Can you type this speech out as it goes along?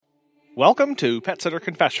Welcome to Pet Sitter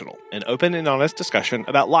Confessional, an open and honest discussion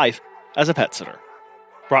about life as a pet sitter.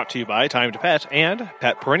 Brought to you by Time to Pet and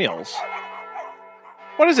Pet Perennials.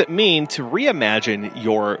 What does it mean to reimagine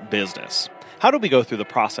your business? How do we go through the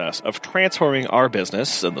process of transforming our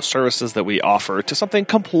business and the services that we offer to something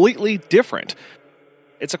completely different?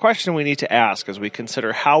 It's a question we need to ask as we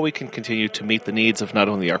consider how we can continue to meet the needs of not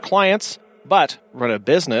only our clients, but run a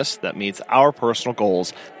business that meets our personal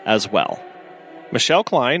goals as well. Michelle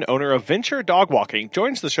Klein, owner of Venture Dog Walking,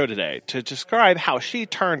 joins the show today to describe how she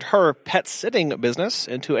turned her pet sitting business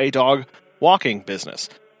into a dog walking business.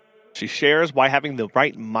 She shares why having the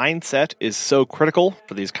right mindset is so critical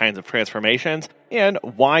for these kinds of transformations and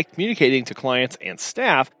why communicating to clients and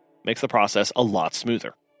staff makes the process a lot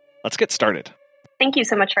smoother. Let's get started. Thank you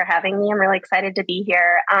so much for having me. I'm really excited to be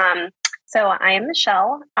here. So I am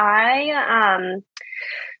Michelle.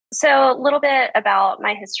 So a little bit about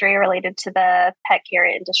my history related to the pet care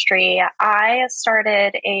industry. I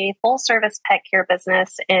started a full service pet care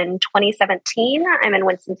business in 2017. I'm in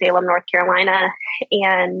Winston-Salem, North Carolina,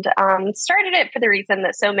 and started it for the reason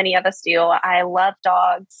that so many of us do. I love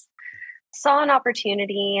dogs, saw an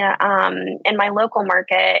opportunity in my local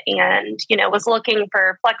market and, was looking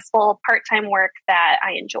for flexible part-time work that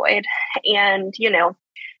I enjoyed. And,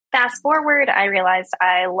 fast forward, I realized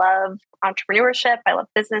I love entrepreneurship. I love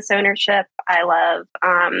business ownership. I love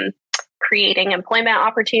creating employment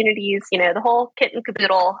opportunities, the whole kit and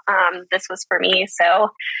caboodle. This was for me. So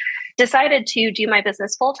decided to do my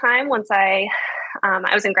business full time once I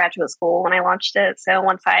was in graduate school when I launched it. So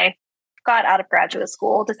once I got out of graduate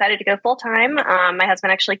school, decided to go full time. My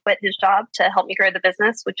husband actually quit his job to help me grow the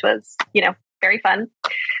business, which was, very fun.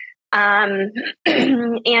 And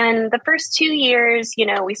the first 2 years,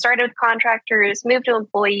 we started with contractors, moved to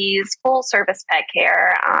employees, full service pet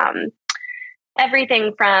care,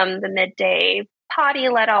 everything from the midday potty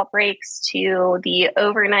let out breaks to the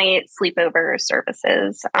overnight sleepover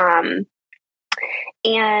services.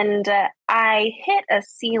 And I hit a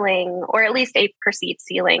ceiling, or at least a perceived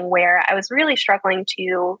ceiling, where I was really struggling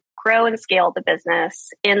to grow and scale the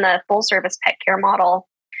business in the full service pet care model.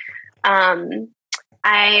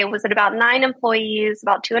 I was at about 9 employees,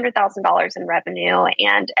 about $200,000 in revenue.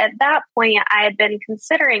 And at that point, I had been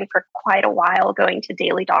considering for quite a while going to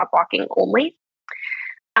daily dog walking only.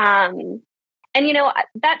 And,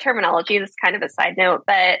 that terminology is kind of a side note,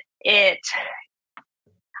 but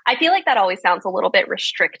I feel like that always sounds a little bit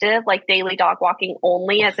restrictive, like daily dog walking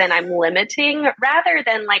only, as in I'm limiting, rather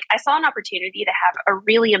than like I saw an opportunity to have a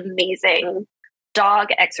really amazing dog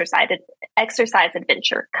exercise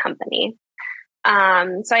adventure company.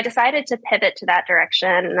 So I decided to pivot to that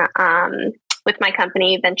direction with my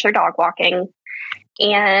company, Venture Dog Walking.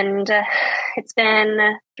 And it's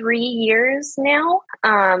been 3 years now.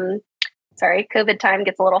 Sorry, COVID time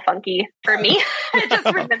gets a little funky for me. I just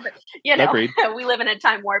remember, Agreed. We live in a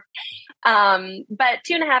time warp. But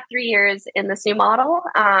 2.5, 3 years in this new model.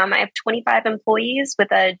 I have 25 employees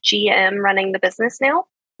with a GM running the business now.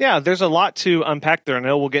 Yeah, there's a lot to unpack there. I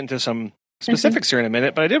know we'll get into some specifics here in a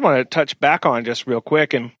minute, but I did want to touch back on just real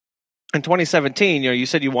quick. And in 2017, you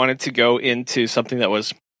said you wanted to go into something that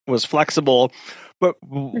was flexible, but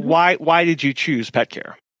why did you choose pet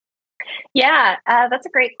care? Yeah, that's a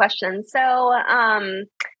great question. So,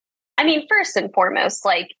 first and foremost,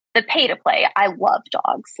 like the pay to play, I love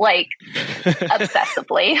dogs, like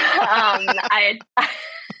obsessively.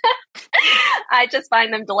 I just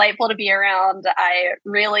find them delightful to be around. I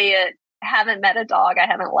really haven't met a dog I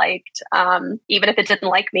haven't liked, even if it didn't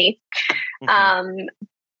like me. Mm-hmm.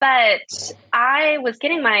 But I was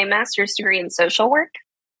getting my master's degree in social work.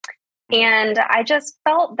 And I just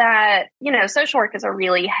felt that, social work is a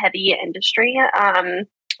really heavy industry,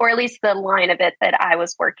 or at least the line of it that I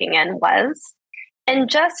was working in was, and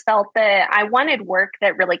just felt that I wanted work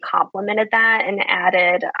that really complemented that and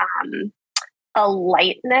added a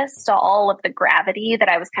lightness to all of the gravity that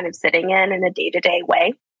I was kind of sitting in a day-to-day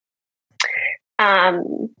way.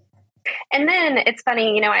 And then it's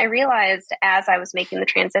funny, I realized as I was making the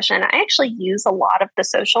transition, I actually use a lot of the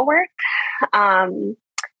social work.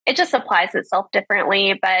 It just applies itself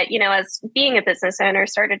differently. But, as being a business owner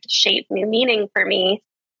started to shape new meaning for me,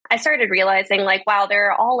 I started realizing like, wow, there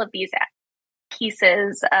are all of these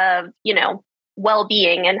pieces of,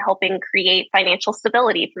 well-being and helping create financial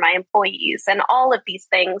stability for my employees and all of these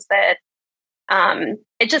things that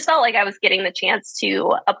it just felt like I was getting the chance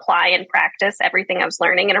to apply and practice everything I was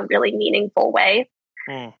learning in a really meaningful way.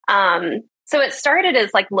 So it started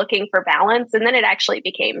as like looking for balance, and then it actually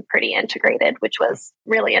became pretty integrated, which was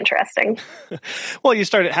really interesting. Well, you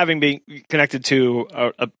started having being connected to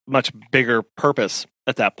a much bigger purpose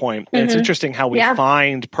at that point. And it's interesting how we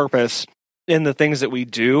find purpose in the things that we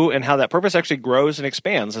do and how that purpose actually grows and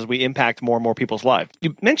expands as we impact more and more people's lives.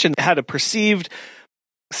 You mentioned had a perceived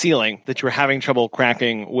ceiling that you were having trouble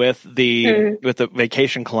cracking with the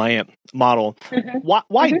vacation client model.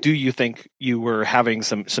 Why do you think you were having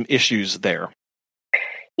some issues there?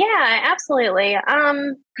 Yeah, absolutely.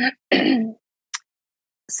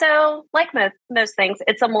 So like most things,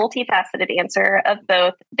 it's a multifaceted answer of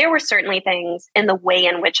both. There were certainly things in the way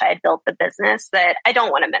in which I had built the business that I don't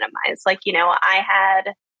want to minimize. Like, I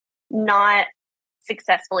had not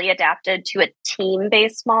successfully adapted to a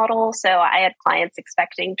team-based model. So I had clients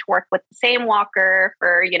expecting to work with the same walker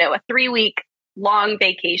for, a 3-week long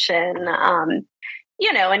vacation.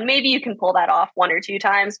 And maybe you can pull that off 1 or 2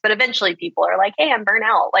 times, but eventually people are like, hey, I'm burnt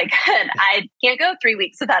out. Like, I can't go 3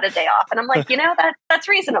 weeks without a day off. And I'm like, that's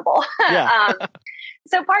reasonable. Yeah.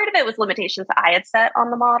 So part of it was limitations I had set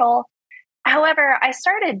on the model. However, I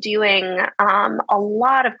started doing a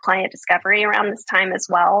lot of client discovery around this time as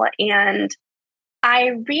well. And I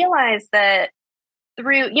realized that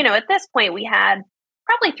through, at this point, we had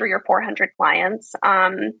probably 300 or 400 clients.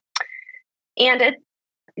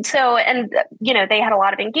 They had a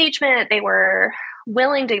lot of engagement. They were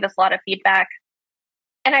willing to give us a lot of feedback.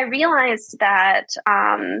 And I realized that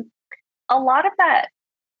a lot of that.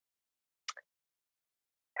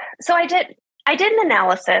 So I did an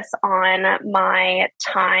analysis on my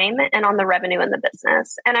time and on the revenue in the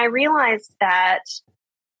business. And I realized that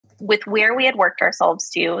with where we had worked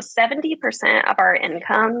ourselves to, 70% of our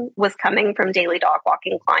income was coming from daily dog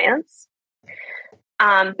walking clients.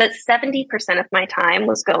 But 70% of my time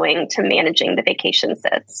was going to managing the vacation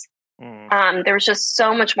sits. There was just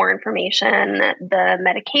so much more information, the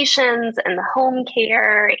medications and the home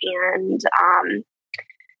care and,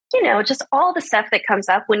 just all the stuff that comes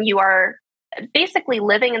up when you are basically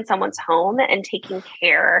living in someone's home and taking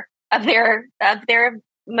care of their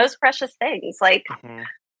most precious things. Like,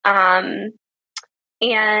 and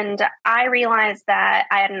I realized that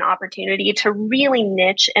I had an opportunity to really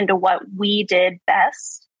niche into what we did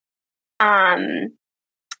best. And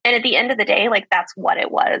at the end of the day, like that's what it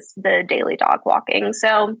was, the daily dog walking.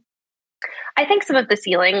 So I think some of the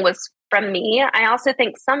ceiling was from me. I also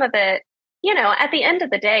think some of it, at the end of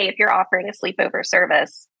the day, if you're offering a sleepover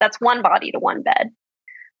service, that's one body to one bed.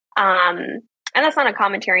 And that's not a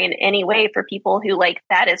commentary in any way for people who like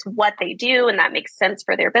that is what they do and that makes sense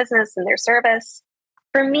for their business and their service.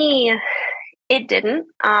 For me, it didn't,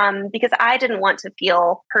 because I didn't want to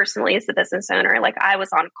feel personally as a business owner like I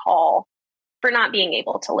was on call for not being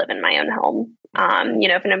able to live in my own home.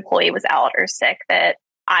 If an employee was out or sick, that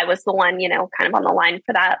I was the one, kind of on the line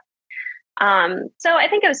for that. So I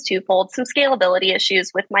think it was twofold, some scalability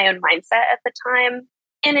issues with my own mindset at the time,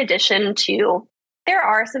 in addition to there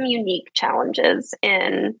are some unique challenges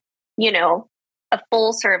in, a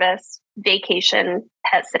full service vacation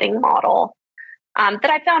pet sitting model that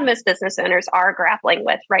I found most business owners are grappling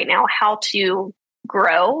with right now, how to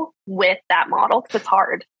grow with that model, because it's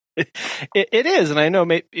hard. It is. And I know,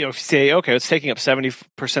 if you say, okay, it's taking up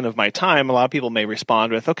 70% of my time, a lot of people may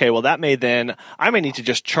respond with, okay, well, I may need to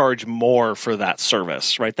just charge more for that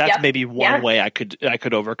service, right? That's maybe one way I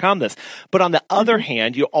could overcome this. But on the other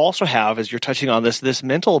hand, you also have, as you're touching on this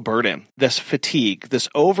mental burden, this fatigue, this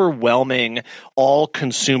overwhelming,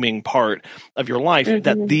 all-consuming part of your life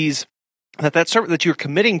that service that you're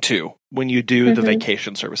committing to when you do the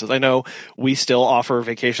vacation services. I know we still offer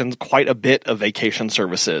vacations, quite a bit of vacation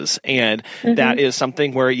services. And that is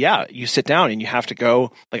something where, you sit down and you have to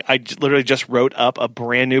go, like I literally just wrote up a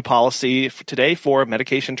brand new policy today for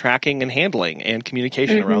medication tracking and handling and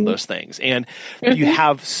communication around those things. And you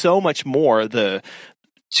have so much more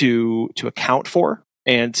to account for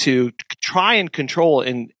and to try and control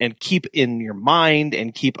and keep in your mind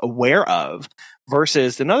and keep aware of,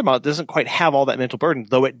 versus another model doesn't quite have all that mental burden,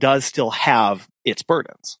 though it does still have its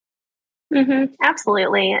burdens.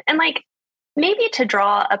 Absolutely. And like, maybe to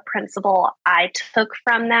draw a principle I took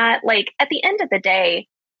from that, like at the end of the day,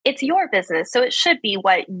 it's your business. So it should be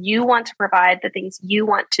what you want to provide, the things you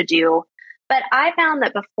want to do. But I found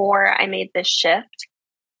that before I made this shift,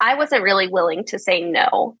 I wasn't really willing to say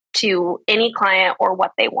no to any client or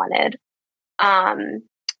what they wanted. And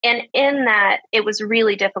in that, it was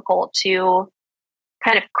really difficult to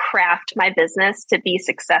kind of craft my business to be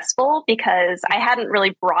successful because I hadn't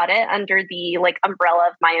really brought it under the like umbrella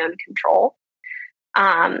of my own control.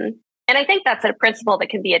 And And I think that's a principle that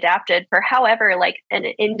can be adapted for however like an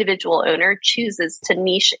individual owner chooses to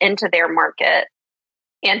niche into their market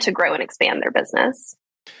and to grow and expand their business.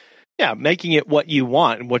 Yeah, making it what you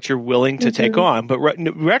want and what you're willing to take on, but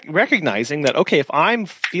recognizing that, okay, if I'm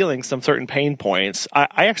feeling some certain pain points,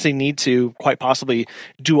 I actually need to quite possibly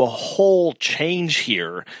do a whole change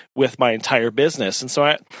here with my entire business. And so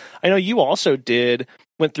I know you also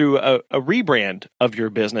went through a rebrand of your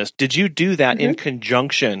business. Did you do that in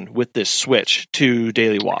conjunction with this switch to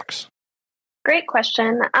Daily Walks? Great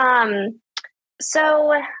question.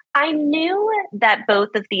 So I knew that both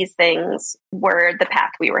of these things were the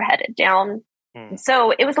path we were headed down.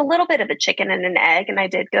 So it was a little bit of a chicken and an egg, and I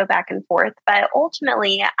did go back and forth. But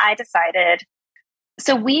ultimately, I decided,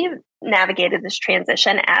 so we navigated this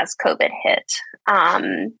transition as COVID hit,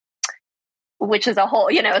 which is a whole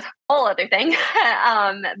other thing.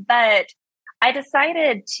 But I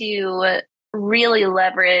decided to really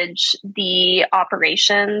leverage the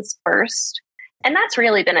operations first. And that's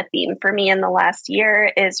really been a theme for me in the last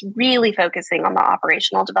year, is really focusing on the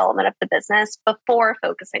operational development of the business before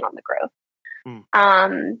focusing on the growth.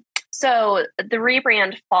 So the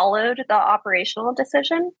rebrand followed the operational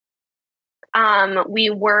decision. We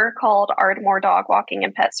were called Ardmore Dog Walking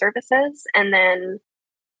and Pet Services, and then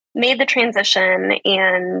made the transition,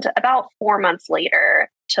 and about 4 months later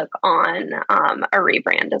took on a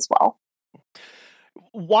rebrand as well.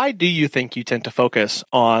 Why do you think you tend to focus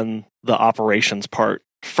on the operations part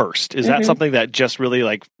first? Is that something that just really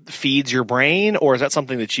like feeds your brain, or is that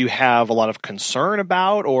something that you have a lot of concern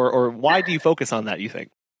about, or why do you focus on that, you think?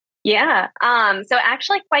 Yeah. So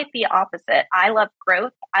actually quite the opposite. I love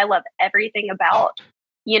growth. I love everything about,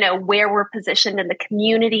 where we're positioned in the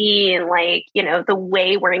community, and like, the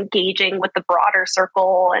way we're engaging with the broader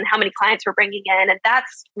circle and how many clients we're bringing in. And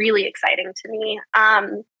that's really exciting to me.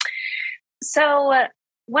 So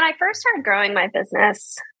when I first started growing my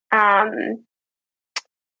business, I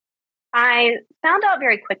found out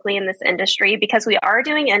very quickly in this industry, because we are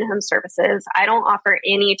doing in-home services, I don't offer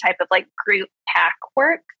any type of like group pack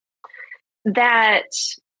work, that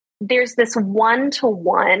there's this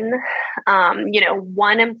one-to-one,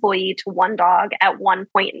 one employee to one dog at one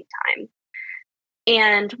point in time.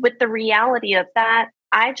 And with the reality of that,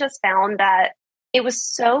 I just found that it was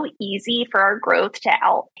so easy for our growth to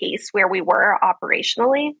outpace where we were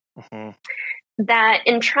operationally, that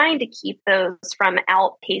in trying to keep those from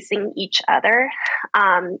outpacing each other,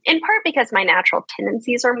 in part because my natural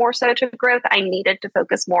tendencies are more so to growth, I needed to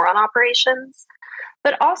focus more on operations,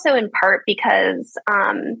 but also in part because,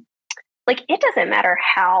 it doesn't matter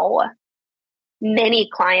how many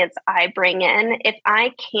clients I bring in, if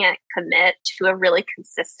I can't commit to a really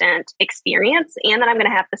consistent experience and that I'm going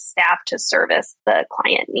to have the staff to service the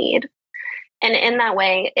client need. And in that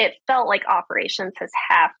way, it felt like operations has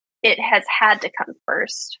had to come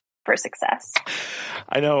first for success.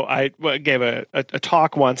 I know I gave a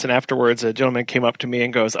talk once, and afterwards a gentleman came up to me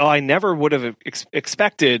and goes, "Oh, I never would have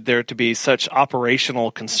expected there to be such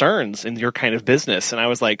operational concerns in your kind of business." And I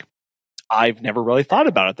was like, I've never really thought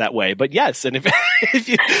about it that way, but yes. And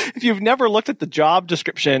if you've never looked at the job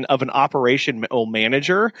description of an operational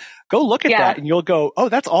manager, go look at that, and you'll go, "Oh,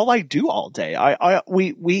 that's all I do all day."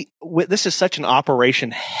 We this is such an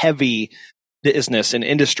operation heavy business and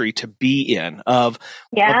industry to be in, of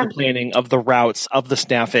the planning, of the routes, of the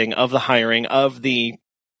staffing, of the hiring, of the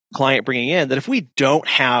client bringing in, that if we don't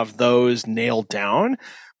have those nailed down,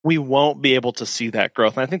 we won't be able to see that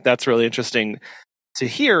growth. And I think that's really interesting to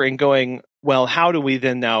hear, and going, well, how do we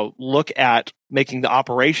then now look at making the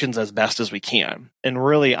operations as best as we can, and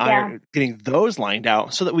really getting those lined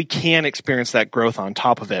out so that we can experience that growth on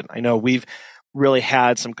top of it. I know we've really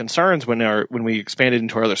had some concerns when we expanded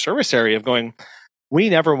into our other service area, of going, we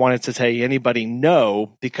never wanted to tell anybody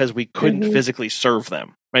no because we couldn't physically serve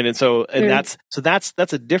them, right? And so that's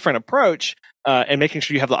a different approach, and making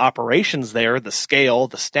sure you have the operations there, the scale,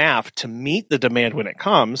 the staff to meet the demand when it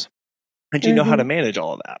comes. And you know how to manage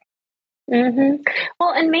all of that.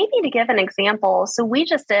 Well, and maybe to give an example, so we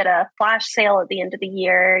just did a flash sale at the end of the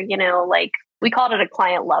year, we called it a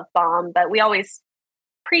client love bomb, but we always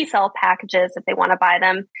pre-sell packages if they want to buy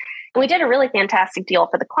them. And we did a really fantastic deal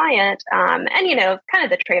for the client. And, kind of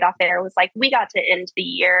the trade-off there was like, we got to end the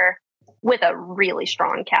year with a really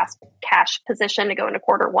strong cash position to go into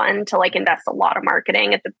quarter one, to like invest a lot of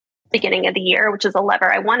marketing at the beginning of the year, which is a lever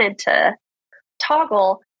I wanted to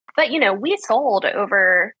toggle. But, we sold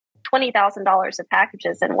over $20,000 of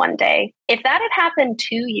packages in one day. If that had happened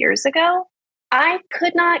 2 years ago, I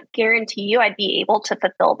could not guarantee you I'd be able to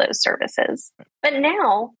fulfill those services. But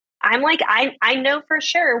now I'm like, I know for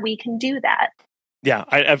sure we can do that. Yeah,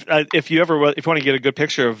 if you want to get a good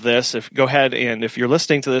picture of this, go ahead and if you're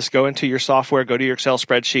listening to this, go into your software, go to your Excel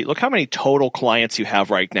spreadsheet, look how many total clients you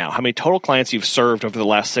have right now, how many total clients you've served over the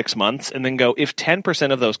last 6 months, and then go, if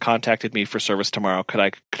 10% of those contacted me for service tomorrow, could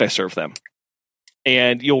I serve them?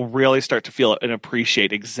 And you'll really start to feel and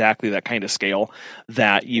appreciate exactly that kind of scale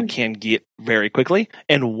that you can get very quickly,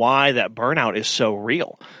 and why that burnout is so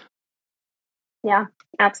real. Yeah,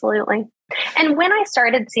 absolutely. And when I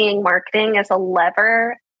started seeing marketing as a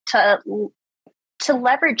lever to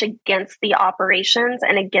leverage against the operations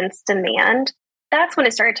and against demand, that's when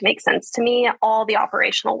it started to make sense to me, all the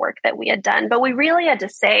operational work that we had done. But we really had to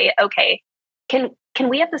say, okay, can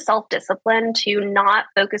we have the self-discipline to not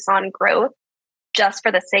focus on growth just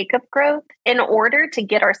for the sake of growth in order to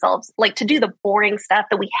get ourselves, like, to do the boring stuff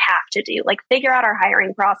that we have to do, like figure out our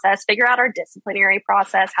hiring process, figure out our disciplinary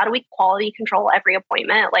process. How do we quality control every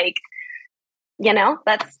appointment? Like,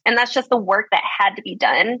 that's just the work that had to be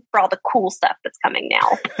done for all the cool stuff that's coming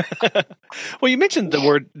now. Well, you mentioned the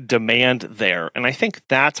word demand there. And I think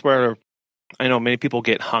that's where I know many people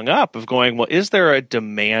get hung up of going, well, is there a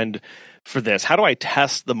demand for this? How do I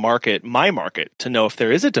test my market, to know if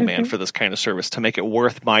there is a demand for this kind of service to make it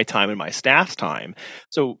worth my time and my staff's time?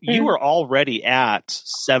 So you are already at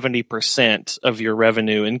 70% of your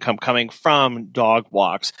revenue income coming from dog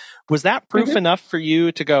walks. Was that proof enough for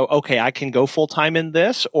you to go, okay, I can go full time in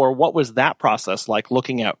this? Or what was that process like,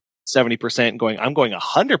 looking at 70% and going, I'm going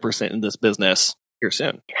 100% in this business here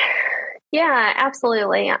soon? Yeah,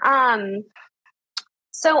 absolutely.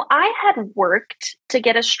 So I had worked to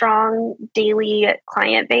get a strong daily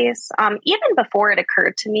client base, even before it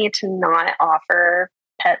occurred to me to not offer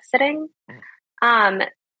pet sitting,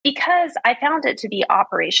 because I found it to be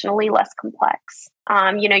operationally less complex.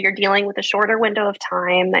 You're dealing with a shorter window of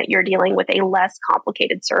time, that you're dealing with a less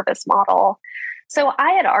complicated service model. So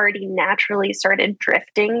I had already naturally started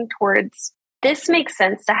drifting towards, this makes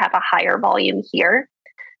sense to have a higher volume here.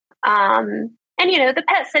 And the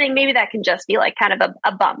pet sitting, maybe that can just be like kind of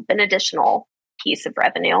a bump, an additional piece of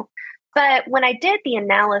revenue. But when I did the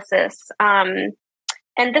analysis, and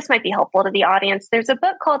this might be helpful to the audience, there's a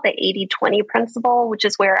book called the 80-20 Principle, which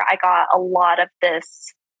is where I got a lot of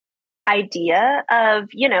this idea of,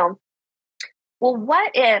 well,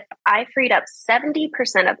 what if I freed up 70%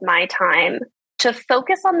 of my time to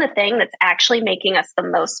focus on the thing that's actually making us the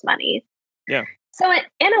most money? Yeah. So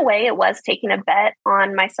in a way, it was taking a bet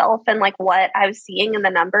on myself and like what I was seeing in the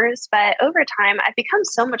numbers. But over time, I've become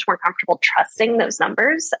so much more comfortable trusting those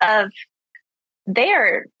numbers of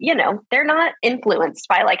they're not influenced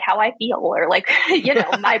by like how I feel or like,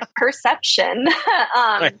 my perception.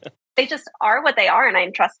 They just are what they are, and I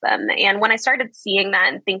trust them. And when I started seeing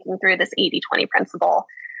that and thinking through this 80-20 principle,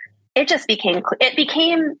 it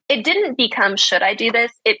didn't become, should I do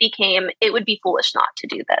this? It became, it would be foolish not to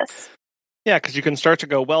do this. Yeah, because you can start to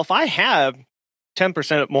go, well, if I have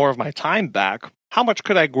 10% more of my time back, how much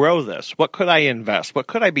could I grow this? What could I invest? What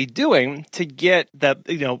could I be doing to get that,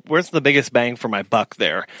 where's the biggest bang for my buck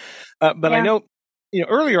there? But I know,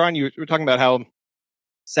 earlier on you were talking about how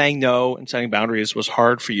saying no and setting boundaries was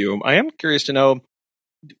hard for you. I am curious to know,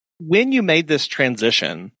 when you made this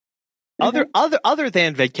transition, other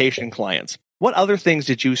than vacation clients, what other things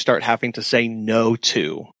did you start having to say no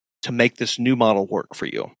to make this new model work for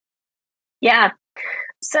you? Yeah.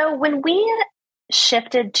 So when we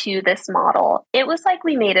shifted to this model, it was like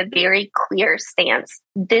we made a very clear stance.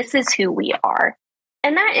 This is who we are.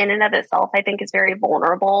 And that in and of itself, I think, is very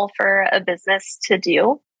vulnerable for a business to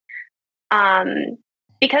do.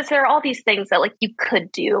 Because there are all these things that like you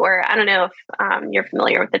could do, or I don't know if you're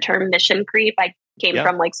familiar with the term mission creep. I came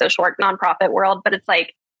from like social work, nonprofit world, but it's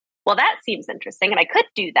like, well, that seems interesting and I could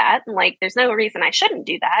do that. And like, there's no reason I shouldn't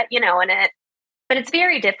do that, but it's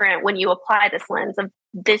very different when you apply this lens of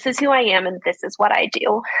this is who I am and this is what I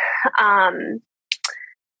do.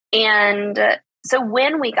 And so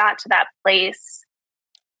when we got to that place,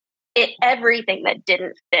 everything that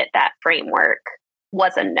didn't fit that framework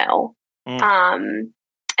was a no. And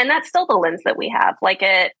that's still the lens that we have. Like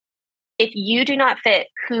if you do not fit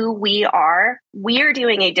who we are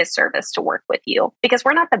doing a disservice to work with you because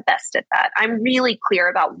we're not the best at that. I'm really clear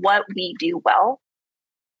about what we do well.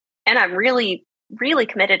 And I'm really, really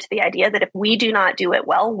committed to the idea that if we do not do it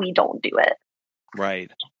well, we don't do it.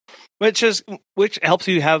 Right. Which helps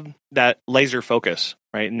you have that laser focus,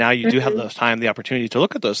 right? Now you do have the opportunity to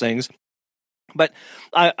look at those things. But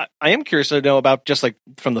I am curious to know about just like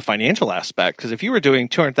from the financial aspect, because if you were doing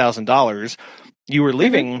 $200,000, you were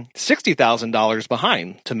leaving $60,000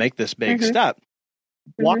 behind to make this big step.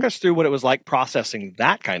 Walk us through what it was like processing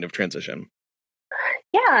that kind of transition.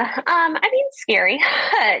 Yeah. Scary.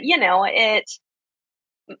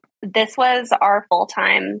 this was our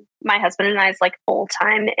full-time, my husband and I's like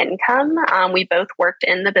full-time income. We both worked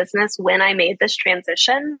in the business when I made this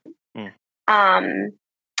transition.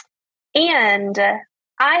 And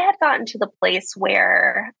I had gotten to the place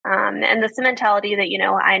where, and this mentality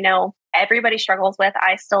that, I know everybody struggles with,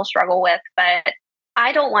 I still struggle with, but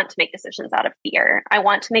I don't want to make decisions out of fear. I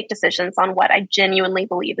want to make decisions on what I genuinely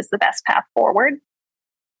believe is the best path forward.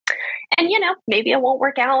 And, maybe it won't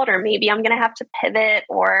work out, or maybe I'm going to have to pivot,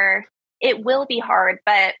 or it will be hard.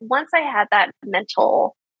 But once I had that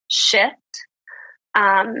mental shift,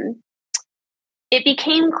 it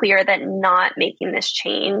became clear that not making this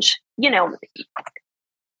change,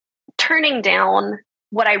 turning down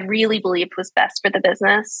what I really believed was best for the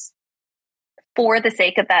business for the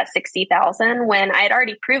sake of that 60,000, when I had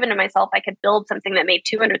already proven to myself I could build something that made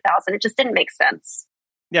 200,000, it just didn't make sense.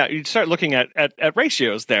 Yeah, you start looking at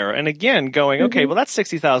ratios there, and again, going, okay, well, that's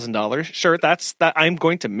 $60,000. Sure, that I'm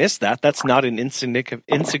going to miss that. That's not an insignificant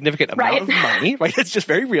amount of money, right? It's just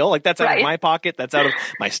very real. Like, that's out of my pocket. That's out of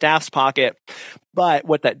my staff's pocket. But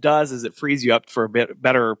what that does is it frees you up for a bit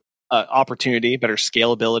better opportunity, better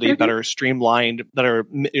scalability, better streamlined, better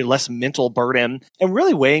less mental burden, and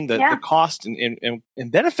really weighing the cost and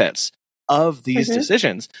benefits of these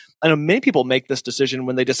decisions. I know many people make this decision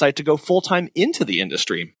when they decide to go full-time into the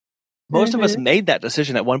industry. Most of us made that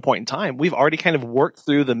decision at one point in time. We've already kind of worked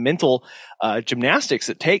through the mental gymnastics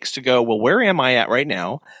it takes to go, well, where am I at right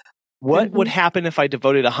now? What would happen if I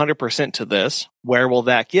devoted 100% to this? Where will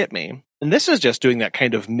that get me? And this is just doing that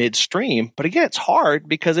kind of midstream. But again, it's hard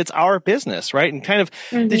because it's our business, right? And kind of,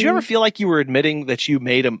 did you ever feel like you were admitting that you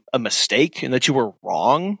made a mistake and that you were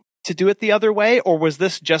wrong to do it the other way? Or was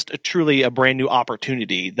this just truly a brand new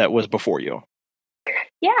opportunity that was before you?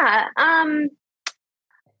 Yeah. I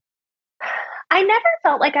never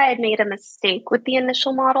felt like I had made a mistake with the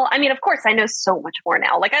initial model. I mean, of course, I know so much more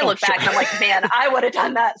now. Like, I look back and I'm like, man, I would have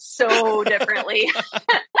done that so differently.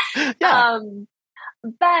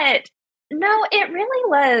 But no, it really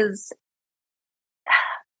was,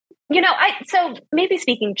 so maybe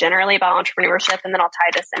speaking generally about entrepreneurship, and then I'll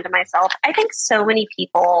tie this into myself. I think so many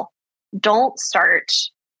people don't start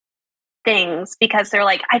things because they're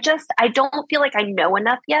like, I don't feel like I know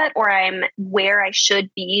enough yet, or I'm where I should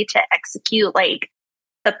be to execute like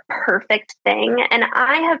the perfect thing. And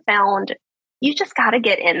I have found you just got to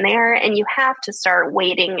get in there, and you have to start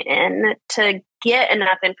wading in to get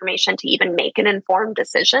enough information to even make an informed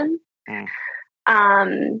decision.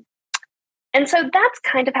 And so that's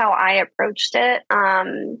kind of how I approached it.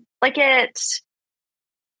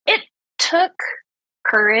 It took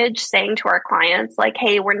courage saying to our clients, like,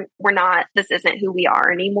 hey, we're not, this isn't who we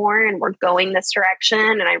are anymore, and we're going this direction.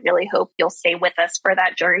 And I really hope you'll stay with us for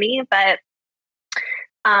that journey. But,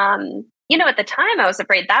 at the time I was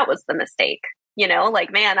afraid that was the mistake,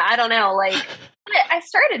 like, man, I don't know. Like, I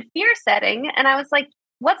started fear setting, and I was like,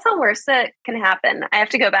 what's the worst that can happen? I have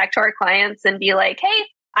to go back to our clients and be like, hey,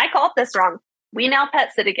 I called this wrong. We now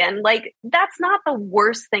pet sit again. Like, that's not the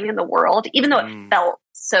worst thing in the world, even though it felt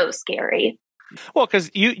so scary. Well,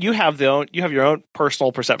 because you have your own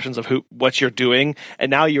personal perceptions of what you're doing,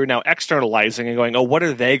 and now you're externalizing and going, oh, what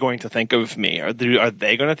are they going to think of me? Are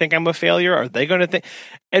they going to think I'm a failure? Are they going to think?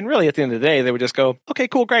 And really, at the end of the day, they would just go, okay,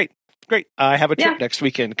 cool, great. I have a trip next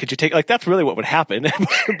weekend. Could you take, like, that's really what would happen.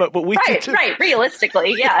 but we right.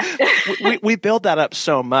 Realistically, yeah. we build that up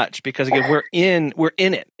so much because, again, we're in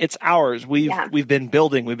it. It's ours. We've been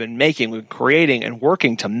building, we've been making, we've been creating and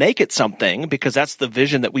working to make it something because that's the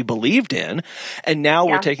vision that we believed in. And now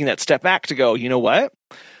we're taking that step back to go, you know what?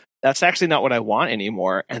 That's actually not what I want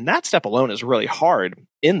anymore. And that step alone is really hard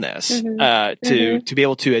in this, to be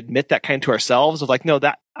able to admit that kind to ourselves of like, no,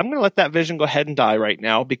 that I'm going to let that vision go ahead and die right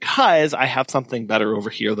now because I have something better over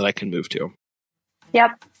here that I can move to.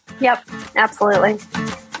 Yep. Absolutely.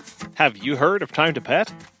 Have you heard of Time to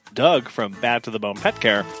Pet? Doug from Bad to the Bone Pet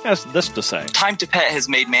Care has this to say. Time to Pet has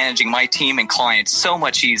made managing my team and clients so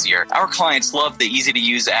much easier. Our clients love the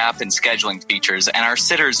easy-to-use app and scheduling features, and our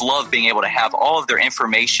sitters love being able to have all of their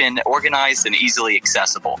information organized and easily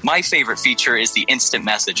accessible. My favorite feature is the instant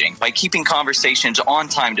messaging. By keeping conversations on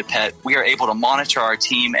Time to Pet, we are able to monitor our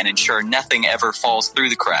team and ensure nothing ever falls through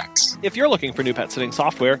the cracks. If you're looking for new pet sitting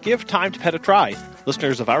software, give Time to Pet a try.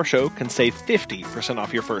 Listeners of our show can save 50%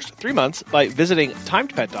 off your first 3 months by visiting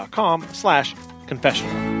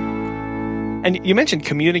timetopet.com/confessional. And you mentioned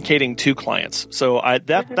communicating to clients. So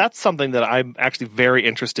that's something that I'm actually very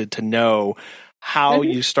interested to know how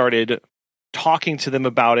you started talking to them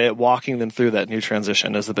about it, walking them through that new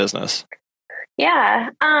transition as a business. Yeah.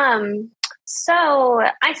 So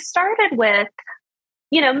I started with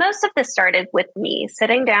most of this started with me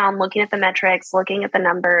sitting down, looking at the metrics, looking at the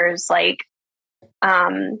numbers,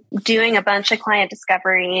 doing a bunch of client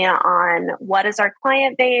discovery on what is our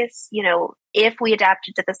client base. If we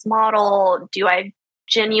adapted to this model, do I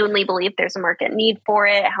genuinely believe there's a market need for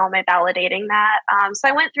it? How am I validating that? So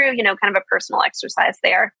I went through, kind of a personal exercise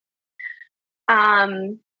there.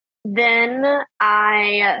 Then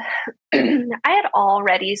I had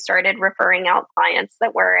already started referring out clients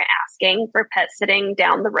that were asking for pet sitting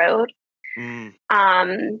down the road.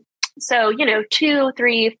 So, 2,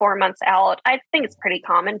 3, 4 months out, I think it's pretty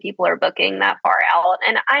common. People are booking that far out.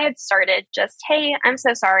 And I had started just, hey, I'm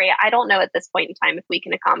so sorry. I don't know at this point in time if we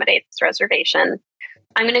can accommodate this reservation.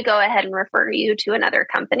 I'm going to go ahead and refer you to another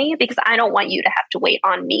company because I don't want you to have to wait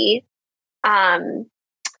on me.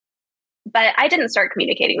 But I didn't start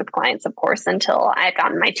communicating with clients, of course, until I had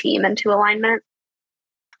gotten my team into alignment.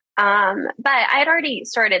 But I had already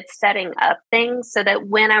started setting up things so that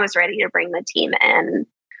when I was ready to bring the team in,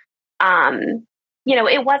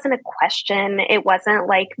 it wasn't a question. It wasn't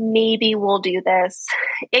like, maybe we'll do this.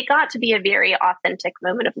 It got to be a very authentic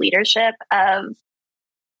moment of leadership of,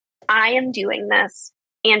 I am doing this.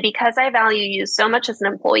 And because I value you so much as an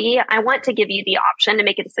employee, I want to give you the option to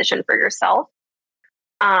make a decision for yourself.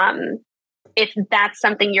 If that's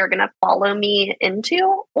something you're going to follow me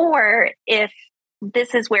into, or if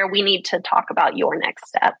this is where we need to talk about your next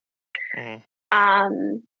step.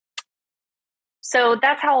 So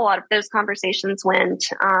that's how a lot of those conversations went.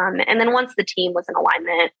 And then once the team was in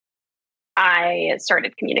alignment, I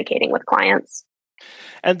started communicating with clients.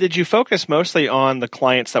 And did you focus mostly on the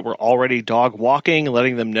clients that were already dog walking,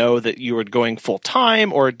 letting them know that you were going full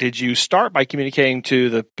time, or did you start by communicating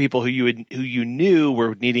to the people who you knew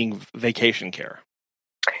were needing vacation care?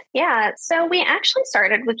 Yeah, so we actually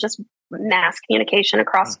started with just mass communication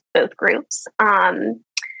across both groups.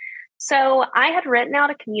 So I had written out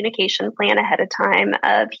a communication plan ahead of time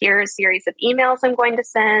of, here's a series of emails I'm going to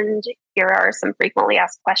send. Here are some frequently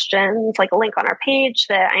asked questions, like a link on our page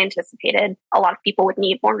that I anticipated a lot of people would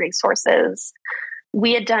need more resources.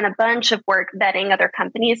 We had done a bunch of work vetting other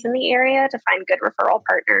companies in the area to find good referral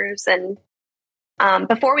partners. And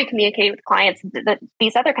before we communicated with clients,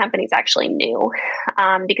 these other companies actually knew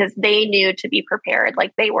because they knew to be prepared,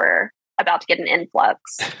 like they were about to get an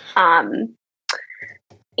influx.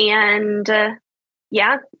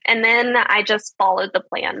 And then I just followed the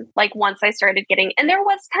plan. Like once I started getting, and there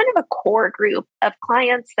was kind of a core group of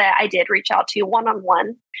clients that I did reach out to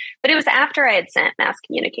one-on-one, but it was after I had sent mass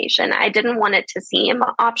communication. I didn't want it to seem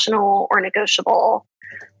optional or negotiable.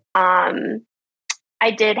 I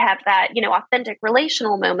did have that, authentic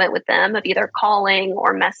relational moment with them of either calling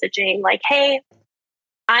or messaging like, hey,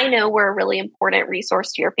 I know we're a really important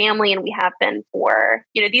resource to your family, and we have been for,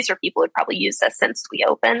 these are people who probably used us since we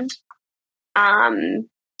opened.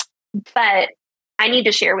 But I need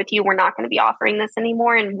to share with you, we're not going to be offering this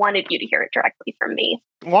anymore, and wanted you to hear it directly from me.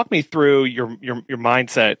 Walk me through your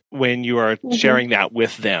mindset when you are sharing that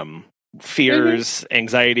with them. Fears,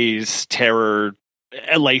 anxieties, terror,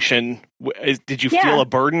 elation. Did you feel a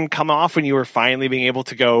burden come off when you were finally being able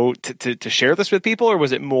to go to share this with people, or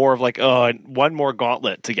was it more of like, one more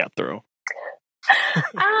gauntlet to get through?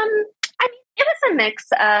 I mean, it was a mix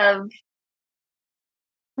of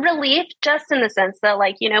relief, just in the sense that,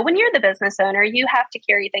 like, when you're the business owner, you have to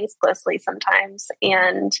carry things closely sometimes,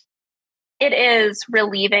 and it is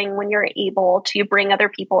relieving when you're able to bring other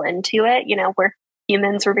people into it. We're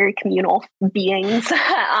humans, are very communal beings.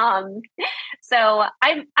 So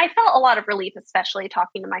I felt a lot of relief, especially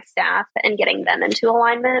talking to my staff and getting them into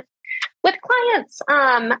alignment. With clients,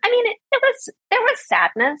 there was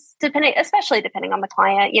sadness, especially depending on the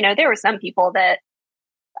client. There were some people that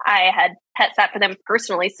I had pet sat for them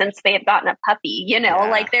personally since they had gotten a puppy.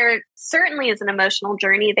 Like there certainly is an emotional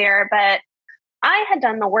journey there, but I had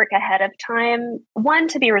done the work ahead of time, one,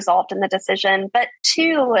 to be resolved in the decision, but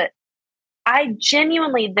two, I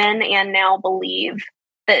genuinely then and now believe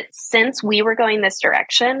that since we were going this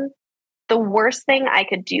direction, the worst thing I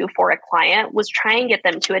could do for a client was try and get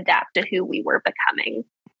them to adapt to who we were becoming.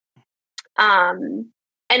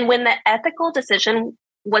 And when the ethical decision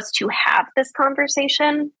was to have this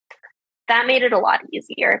conversation, that made it a lot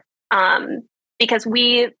easier. Because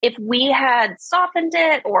if we had softened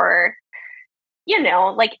it or,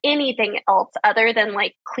 like anything else other than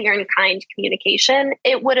like clear and kind communication,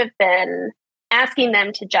 it would have been asking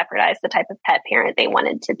them to jeopardize the type of pet parent they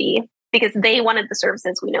wanted to be, because they wanted the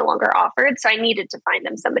services we no longer offered. So I needed to find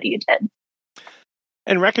them somebody who did.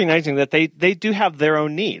 And recognizing that they do have their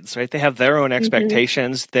own needs, right? They have their own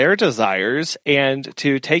expectations, their desires, and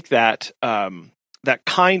to take that that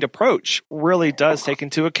kind approach really does take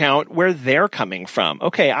into account where they're coming from.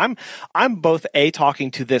 Okay, I'm both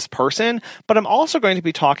talking to this person, but I'm also going to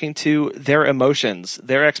be talking to their emotions,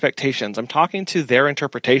 their expectations. I'm talking to their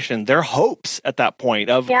interpretation, their hopes at that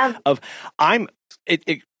point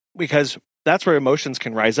because that's where emotions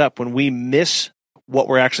can rise up when we miss what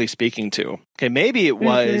we're actually speaking to. Okay, maybe it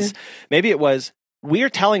was we are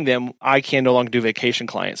telling them I can no longer do vacation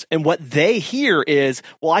clients. And what they hear is,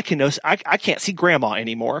 well, I can't see grandma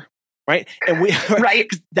anymore. Right. And right.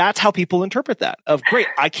 That's how people interpret that of great.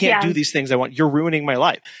 I can't do these things I want. You're ruining my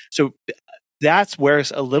life. So that's where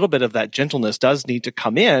a little bit of that gentleness does need to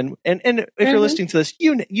come in. And if you're listening to this,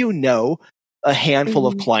 you know a handful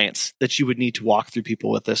of clients that you would need to walk through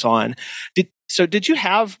people with this on. Did you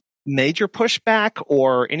have major pushback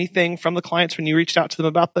or anything from the clients when you reached out to them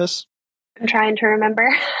about this? I'm trying to remember.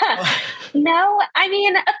 No, I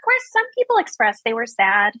mean, of course, some people expressed they were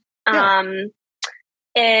sad. Yeah.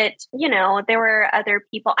 There were other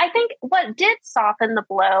people. I think what did soften the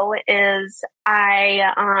blow is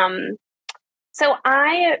I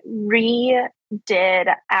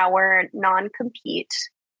redid our non-compete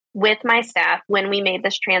with my staff when we made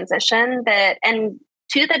this transition and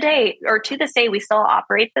to this day, we still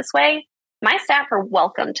operate this way. My staff are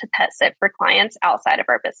welcome to pet sit for clients outside of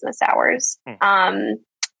our business hours.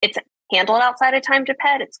 It's handled outside of time to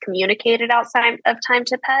pet. It's communicated outside of time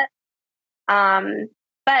to pet.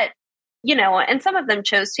 But, and some of them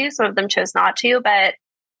chose to, some of them chose not to. But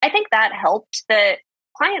I think that helped. That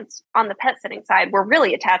clients on the pet sitting side were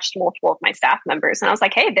really attached to multiple of my staff members. And I was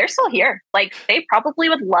like, hey, they're still here. Like, they probably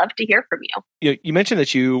would love to hear from you. You mentioned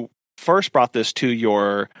that you first brought this to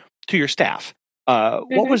your staff.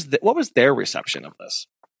 What was their reception of this?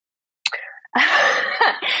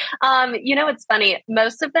 It's funny.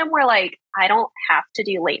 Most of them were like, I don't have to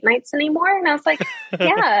do late nights anymore. And I was like,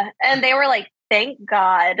 yeah. And they were like, thank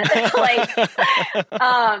God.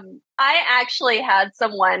 I actually had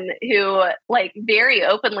someone who very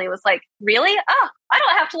openly was like, really? Oh, I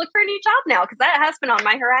don't have to look for a new job now because that has been on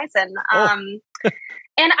my horizon.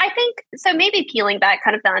 And I think, so maybe peeling back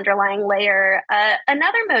kind of the underlying layer,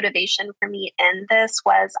 another motivation for me in this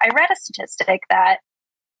was I read a statistic that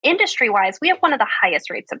industry-wise, we have one of the highest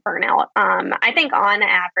rates of burnout. I think on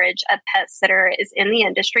average, a pet sitter is in the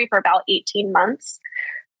industry for about 18 months.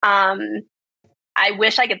 I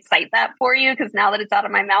wish I could cite that for you because now that it's out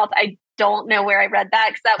of my mouth, I don't know where I read that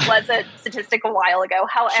because that was a statistic a while ago.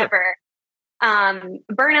 However,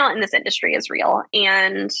 burnout in this industry is real.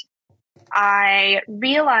 And I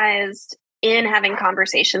realized in having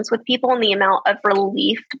conversations with people and the amount of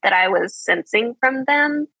relief that I was sensing from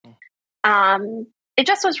them, it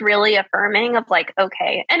just was really affirming of like,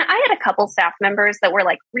 okay. And I had a couple staff members that were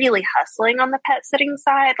like really hustling on the pet sitting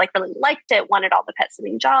side, like really liked it, wanted all the pet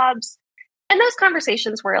sitting jobs. And those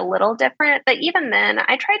conversations were a little different. But even then,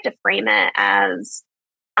 I tried to frame it as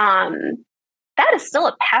that is still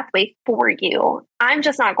a pathway for you. I'm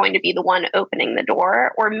just not going to be the one opening the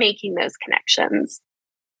door or making those connections.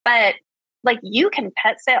 But like, you can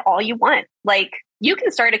pet sit all you want. Like, you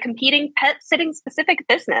can start a competing pet sitting specific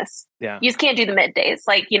business. Yeah. You just can't do the middays.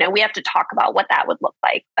 Like, we have to talk about what that would look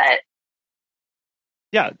like. But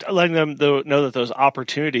yeah, letting them know that those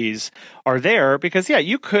opportunities are there because,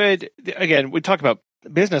 you could, again, we talk about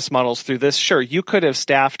business models through this. Sure, you could have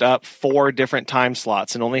staffed up 4 different time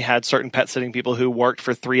slots and only had certain pet sitting people who worked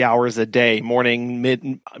for 3 hours a day,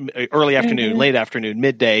 morning, early afternoon, late afternoon,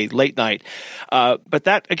 midday, late night. But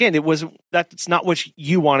that, again, that's not what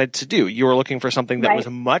you wanted to do. You were looking for something that was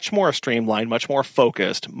much more streamlined, much more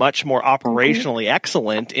focused, much more operationally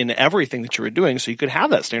excellent in everything that you were doing. So you could have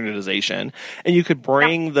that standardization and you could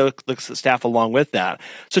bring the staff along with that.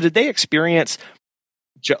 So did they experience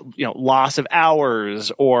loss of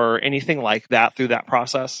hours or anything like that through that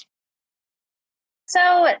process?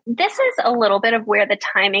 So this is a little bit of where the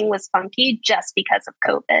timing was funky just because of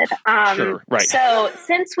COVID. Sure, right. So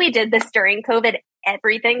since we did this during COVID,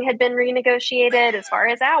 everything had been renegotiated as far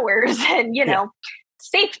as hours and,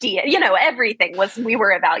 safety, everything we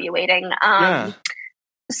were evaluating.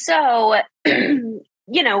 So, I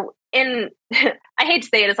hate to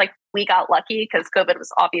say it, it's like, we got lucky because COVID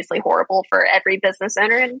was obviously horrible for every business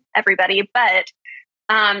owner and everybody, but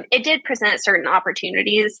it did present certain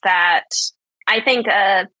opportunities that I think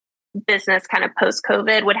a business kind of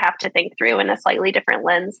post-COVID would have to think through in a slightly different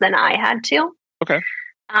lens than I had to. Okay.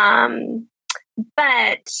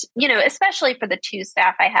 But, especially for the 2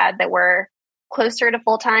 staff I had that were closer to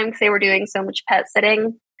full-time because they were doing so much pet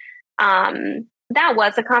sitting, that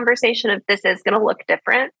was a conversation of this is going to look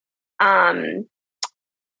different.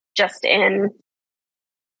 Just in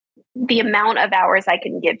the amount of hours I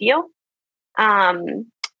can give you.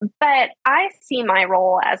 But I see my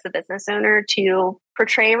role as a business owner to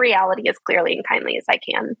portray reality as clearly and kindly as I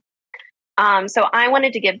can. So I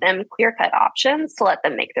wanted to give them clear-cut options to let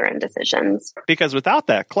them make their own decisions. Because without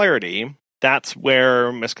that clarity, that's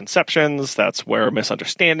where misconceptions, that's where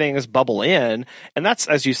misunderstandings bubble in. And that's,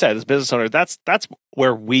 as you said, as business owner, that's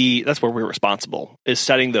where we're responsible, is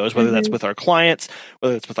setting those, whether that's with our clients,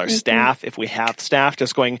 whether it's with our staff, if we have staff,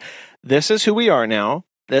 just going, this is who we are now.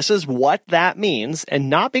 This is what that means, and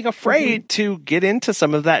not being afraid to get into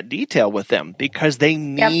some of that detail with them, because they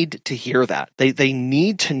need to hear that. They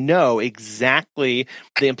need to know exactly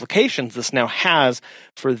the implications this now has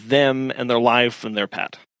for them and their life and their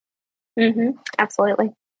pet.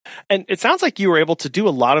 Absolutely. And it sounds like you were able to do a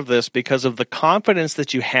lot of this because of the confidence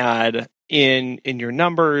that you had in your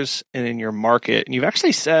numbers and in your market. And you've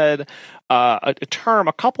actually said a term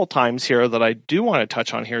a couple times here that I do want to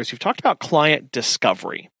touch on here, is you've talked about client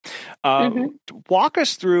discovery. Walk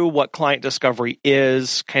us through what client discovery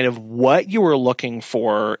is, kind of what you were looking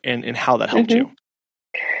for, and how that helped you.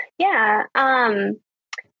 Yeah.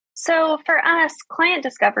 So for us, client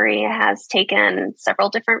discovery has taken several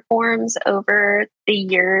different forms over the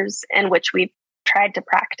years in which we've tried to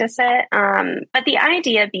practice it. But the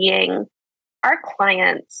idea being, our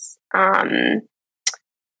clients,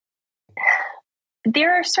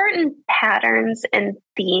 there are certain patterns and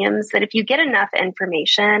themes that if you get enough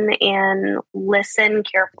information and listen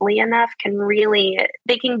carefully enough,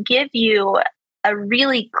 they can give you a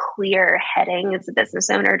really clear heading as a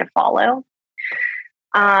business owner to follow.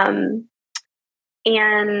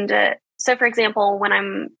 So for example, when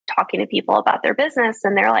I'm talking to people about their business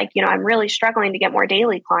and they're like, I'm really struggling to get more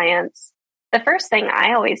daily clients, the first thing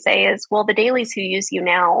I always say is, well, the dailies who use you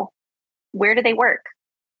now, where do they work?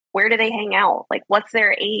 Where do they hang out? Like, what's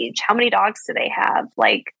their age? How many dogs do they have?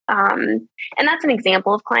 And that's an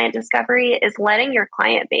example of client discovery, is letting your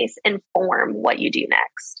client base inform what you do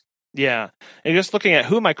next. Yeah. And just looking at,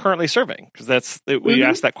 who am I currently serving? Because we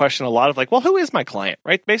ask that question a lot of like, well, who is my client,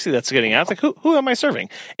 right? Basically that's getting at, it's like, who am I serving?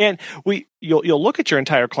 And you'll look at your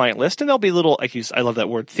entire client list, and there'll be little, I love that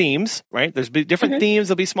word, themes, right? There's different themes.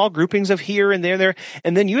 There'll be small groupings of here and there.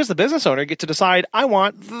 And then you as the business owner get to decide, I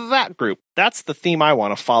want that group. That's the theme I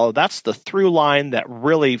want to follow. That's the through line that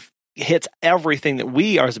really hits everything that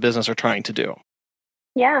we as a business are trying to do.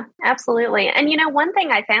 Yeah, absolutely. And one thing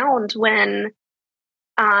I found when,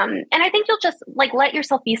 and I think you'll just let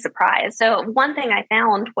yourself be surprised. So one thing I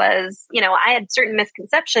found was, I had certain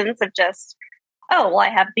misconceptions of just, oh, well, I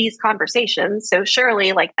have these conversations, so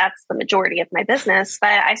surely that's the majority of my business.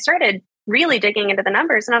 But I started really digging into the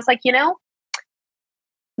numbers, and I was like,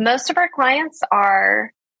 most of our clients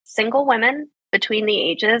are single women between the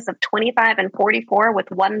ages of 25 and 44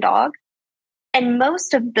 with one dog. And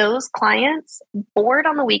most of those clients board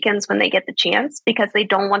on the weekends when they get the chance, because they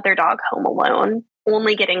don't want their dog home alone,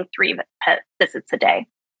 only getting 3 pet visits a day.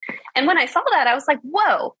 And when I saw that, I was like,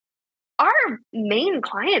 whoa, our main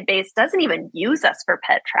client base doesn't even use us for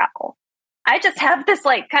pet travel. I just have this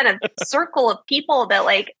kind of circle of people that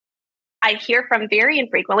I hear from very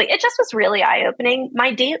infrequently. It just was really eye-opening.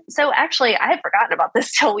 So actually, I had forgotten about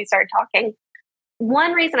this till we started talking.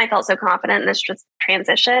 One reason I felt so confident in this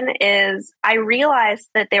transition is I realized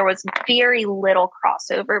that there was very little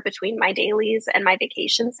crossover between my dailies and my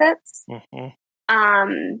vacation sits.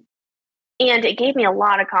 And it gave me a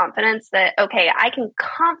lot of confidence that, okay, I can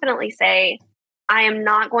confidently say I am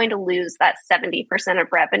not going to lose that 70% of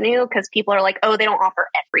revenue, because people are like, oh, they don't offer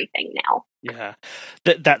everything now. Yeah,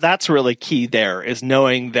 that's really key there, is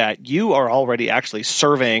knowing that you are already actually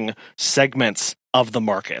serving segments of the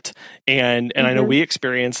market. And I know we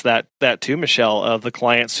experienced that too, Michelle, of the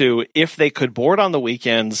clients who, if they could board on the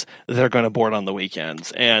weekends, they're going to board on the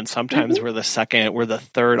weekends. And sometimes we're the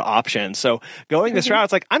third option. So going this route,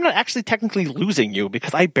 it's like, I'm not actually technically losing you,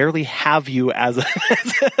 because I barely have you as a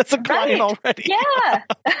client already. Yeah. And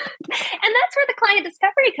that's where the client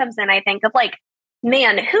discovery comes in, I think, of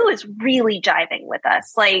man, who is really jiving with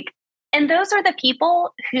us? And those are the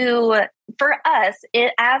people who, for us,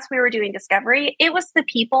 as we were doing discovery, it was the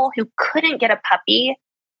people who couldn't get a puppy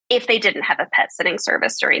if they didn't have a pet sitting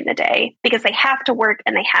service during the day, because they have to work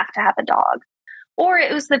and they have to have a dog. Or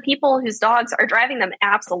it was the people whose dogs are driving them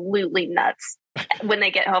absolutely nuts when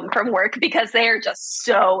they get home from work, because they are just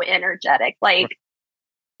so energetic.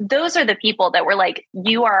 Those are the people that were like,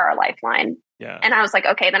 you are our lifeline. Yeah. And I was like,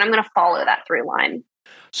 okay, then I'm going to follow that through line.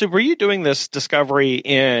 So were you doing this discovery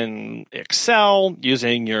in Excel,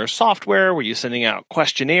 using your software? Were you sending out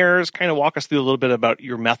questionnaires? Kind of walk us through a little bit about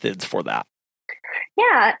your methods for that.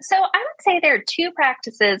 Yeah. So I would say there are 2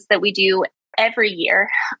 practices that we do every year.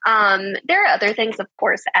 There are other things, of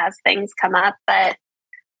course, as things come up, but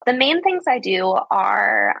the main things I do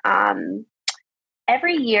are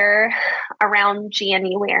every year around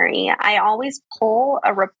January, I always pull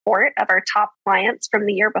a report of our top clients from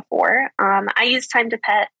the year before. I use Time to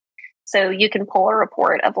Pet, so you can pull a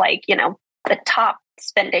report of the top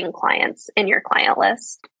spending clients in your client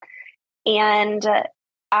list. And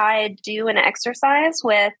I do an exercise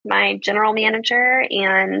with my general manager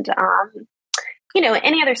and,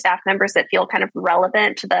 any other staff members that feel kind of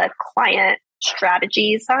relevant to the client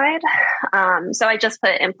strategy side. So I just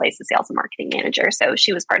put in place a sales and marketing manager. So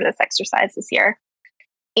she was part of this exercise this year.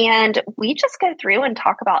 And we just go through and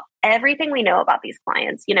talk about everything we know about these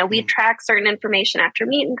clients. We track certain information after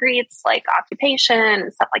meet and greets, like occupation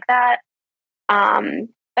and stuff like that.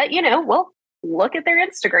 But we'll look at their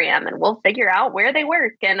Instagram and we'll figure out where they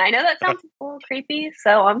work. And I know that sounds a little creepy,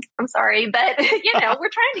 so I'm sorry, but we're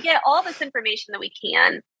trying to get all this information that we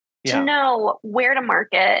can to know where to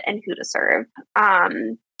market and who to serve.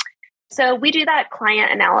 So we do that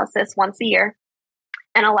client analysis once a year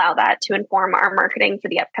and allow that to inform our marketing for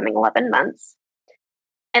the upcoming 11 months.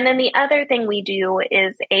 And then the other thing we do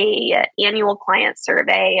is a annual client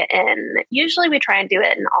survey, and usually we try and do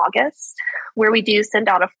it in August, where we do send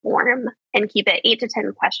out a form and keep it 8 to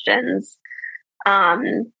 10 questions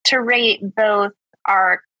to rate both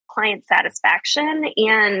our client satisfaction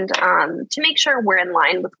and to make sure we're in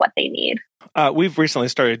line with what they need. We've recently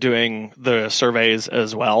started doing the surveys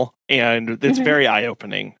as well, and it's very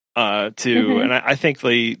eye-opening and I think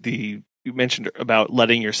you mentioned about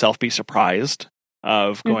letting yourself be surprised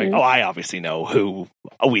of going, I obviously know who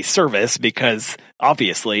we service because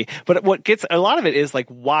obviously, but what gets a lot of it is like,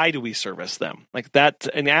 why do we service them? Like that,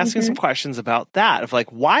 and asking some questions about that of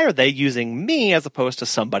like, why are they using me as opposed to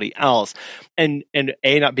somebody else? And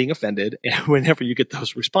A, not being offended whenever you get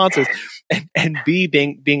those responses, and B,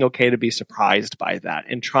 being okay to be surprised by that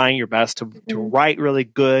and trying your best to write really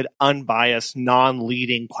good, unbiased,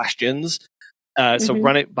 non-leading questions. So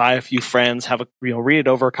run it by a few friends, read it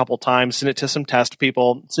over a couple times, send it to some test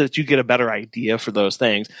people so that you get a better idea for those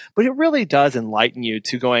things. But it really does enlighten you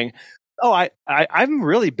to going, I'm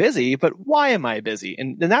really busy, but why am I busy?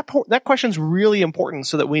 And that question is really important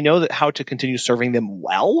so that we know how to continue serving them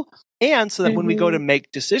well. And so that when we go to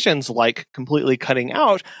make decisions like completely cutting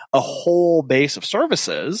out a whole base of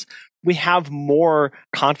services, we have more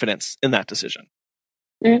confidence in that decision.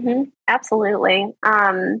 Absolutely.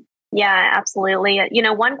 Yeah, absolutely.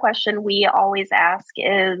 One question we always ask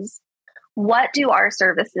is, what do our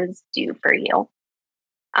services do for you?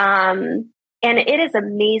 And it is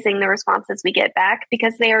amazing the responses we get back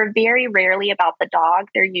because they are very rarely about the dog.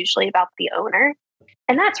 They're usually about the owner.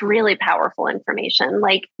 And that's really powerful information.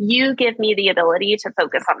 Like, you give me the ability to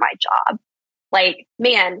focus on my job. Like,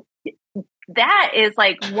 man, that is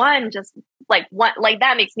like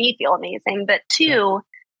that makes me feel amazing. But two,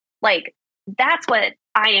 like, that's what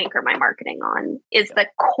I anchor my marketing on, is the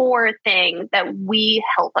core thing that we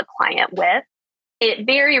help a client with. It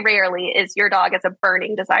very rarely is your dog has a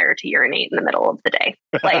burning desire to urinate in the middle of the day.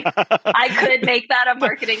 Like, I could make that a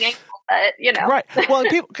marketing angle, but Right. Well,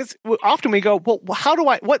 because often we go, well, how do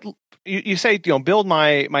you say, build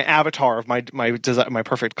my avatar of my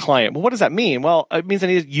perfect client. Well, what does that mean? Well, it means I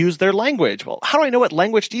need to use their language. Well, how do I know what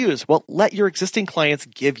language to use? Well, let your existing clients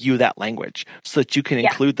give you that language so that you can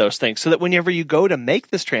include those things, so that whenever you go to make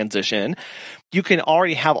this transition, you can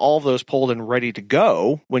already have all of those pulled and ready to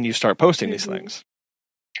go when you start posting these things.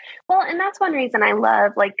 Well, and that's one reason I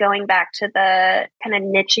love going back to the kind of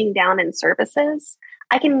niching down in services.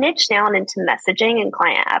 I can niche down into messaging and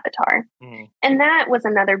client avatar. And that was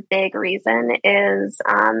another big reason is,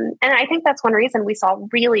 and I think that's one reason we saw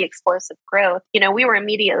really explosive growth. We were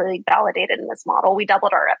immediately validated in this model. We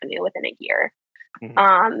doubled our revenue within a year.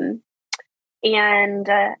 And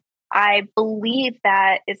I believe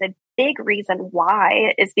that is a big reason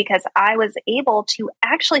why is because I was able to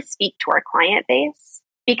actually speak to our client base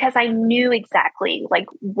because I knew exactly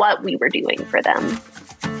what we were doing for them.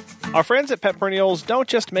 Our friends at Pet Perennials don't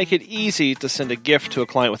just make it easy to send a gift to a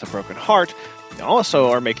client with a broken heart, they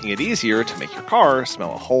also are making it easier to make your car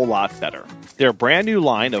smell a whole lot better. Their brand new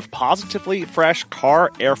line of positively fresh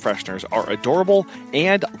car air fresheners are adorable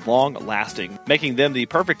and long-lasting, making them the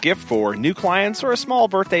perfect gift for new clients or a small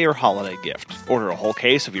birthday or holiday gift. Order a whole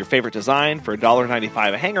case of your favorite design for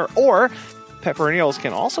 $1.95 a hanger, or Pet Perennials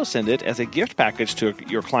can also send it as a gift package to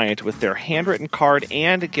your client with their handwritten card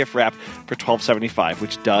and gift wrap for $12.75,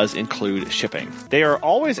 which does include shipping. They are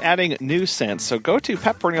always adding new scents, so go to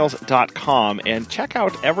petperennials.com and check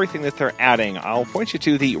out everything that they're adding. I'll point you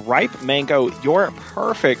to the Ripe Mango, your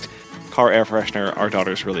perfect car air freshener. Our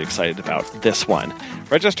daughter's really excited about this one.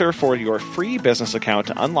 Register for your free business account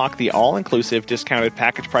to unlock the all-inclusive discounted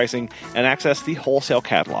package pricing and access the wholesale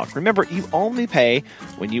catalog. Remember, you only pay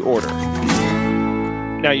when you order.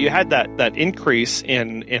 Now, you had that increase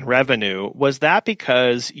in revenue. Was that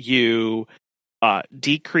because you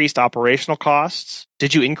decreased operational costs?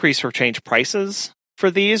 Did you increase or change prices for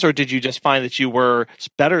these, or did you just find that you were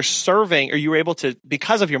better serving, or you were able to,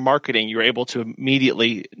 because of your marketing, you were able to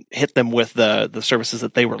immediately hit them with the services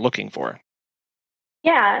that they were looking for?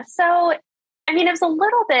 Yeah. So, I mean, it was a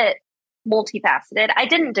little bit multifaceted. I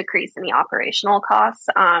didn't decrease any operational costs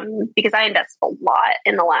because I invested a lot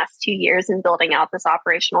in the last 2 years in building out this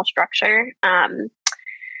operational structure. But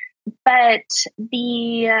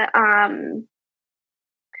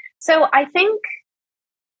so I think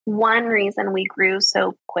one reason we grew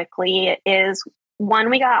so quickly is, one,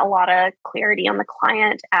 we got a lot of clarity on the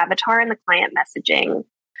client avatar and the client messaging.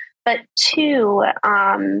 But two,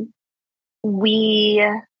 I'm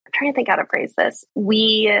trying to think how to phrase this.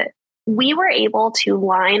 We were able to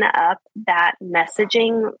line up that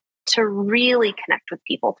messaging to really connect with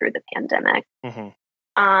people through the pandemic. Mm-hmm.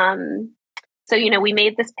 So, we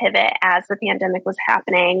made this pivot as the pandemic was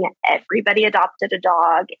happening. Everybody adopted a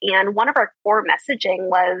dog. And one of our core messaging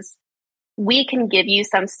was, we can give you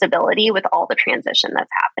some stability with all the transition that's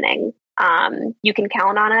happening. You can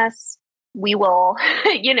count on us. We will,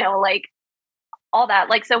 all that.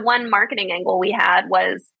 So one marketing angle we had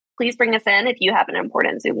was, please bring us in if you have an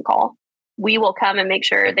important Zoom call. We will come and make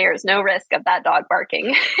sure there's no risk of that dog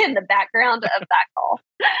barking in the background of that call.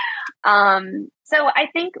 So I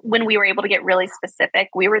think when we were able to get really specific,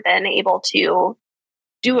 we were then able to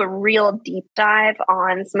do a real deep dive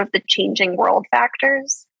on some of the changing world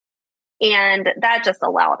factors. And that just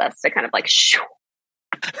allowed us to kind of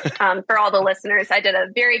for all the listeners, I did a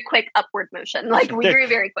very quick upward motion. We grew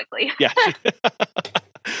very quickly. Yeah.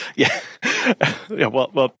 Yeah. Yeah.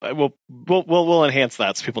 Well, we'll enhance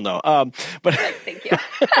that so people know. But thank you.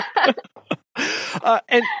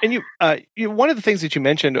 And you one of the things that you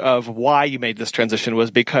mentioned of why you made this transition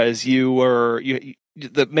was because you were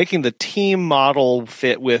making the team model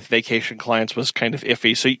fit with vacation clients was kind of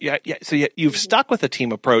iffy. So you've stuck with a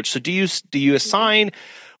team approach. So do you assign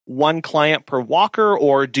one client per walker,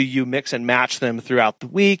 or do you mix and match them throughout the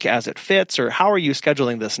week as it fits, or how are you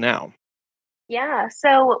scheduling this now? Yeah,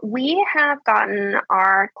 so we have gotten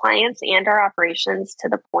our clients and our operations to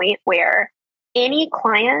the point where any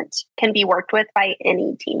client can be worked with by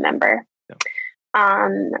any team member. Yeah.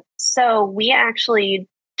 So we actually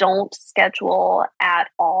don't schedule at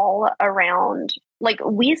all around,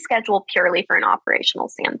 we schedule purely for an operational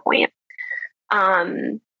standpoint.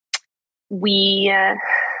 We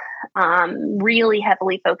really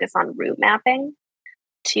heavily focus on route mapping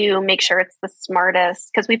to make sure it's the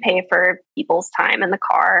smartest, because we pay for people's time in the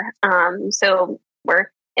car. So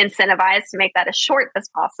we're incentivized to make that as short as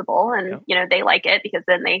possible. And, they like it because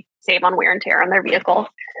then they save on wear and tear on their vehicle.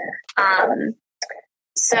 But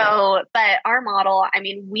our model,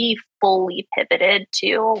 we fully pivoted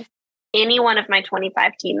to any one of my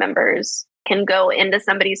 25 team members can go into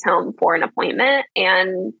somebody's home for an appointment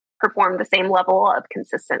and perform the same level of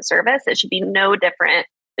consistent service. It should be no different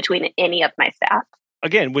between any of my staff.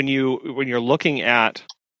 Again, when you're looking at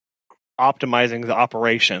optimizing the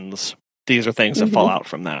operations, these are things that fall out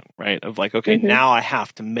from that, right? Of now I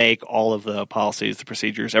have to make all of the policies, the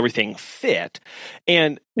procedures, everything fit.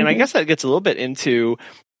 And I guess that gets a little bit into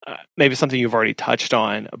maybe something you've already touched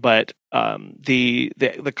on, but the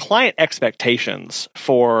client expectations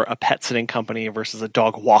for a pet sitting company versus a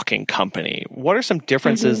dog walking company. What are some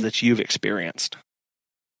differences that you've experienced?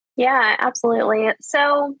 Yeah, absolutely.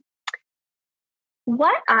 So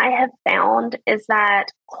what I have found is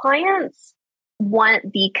that clients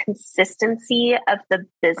want the consistency of the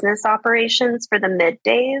business operations for the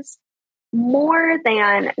middays more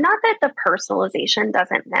than, not that the personalization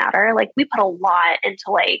doesn't matter. We put a lot into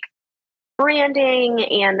branding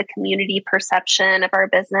and the community perception of our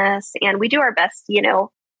business. And we do our best,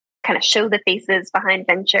 kind of show the faces behind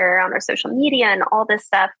Venture on our social media and all this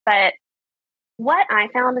stuff. But what I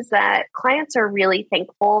found is that clients are really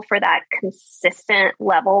thankful for that consistent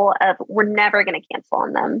level of, we're never going to cancel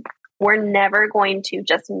on them. We're never going to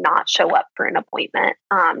just not show up for an appointment.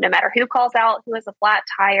 No matter who calls out, who has a flat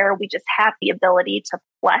tire, we just have the ability to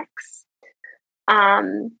flex.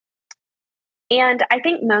 And I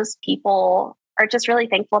think most people are just really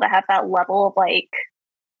thankful to have that level of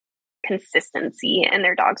consistency in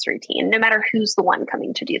their dog's routine, no matter who's the one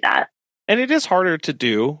coming to do that. And it is harder to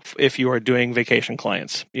do if you are doing vacation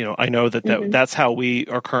clients. I know that that's how we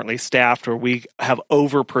are currently staffed, or we have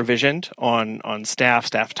over provisioned on staff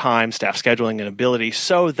time, staff scheduling, and ability,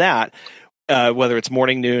 so that whether it's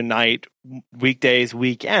morning, noon, night, weekdays,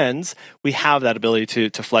 weekends, we have that ability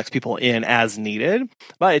to flex people in as needed.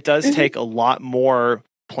 But it does take a lot more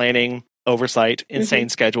planning, oversight, insane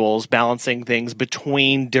schedules, balancing things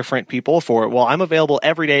between different people I'm available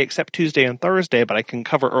every day except Tuesday and Thursday, but I can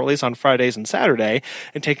cover earlies on Fridays and Saturday,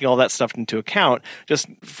 and taking all that stuff into account just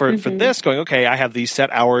for this, going, okay, I have these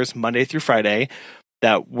set hours Monday through Friday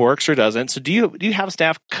that works or doesn't. So do you have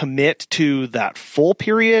staff commit to that full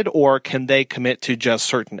period, or can they commit to just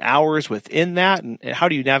certain hours within that? And how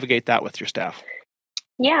do you navigate that with your staff?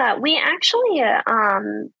 Yeah, we actually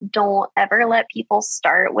don't ever let people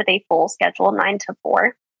start with a full schedule 9 to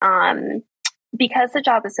 4. Because the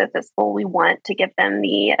job is so physical, we want to give them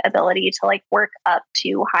the ability to work up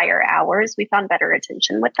to higher hours. We found better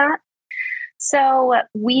retention with that. So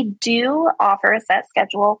we do offer a set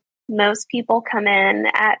schedule. Most people come in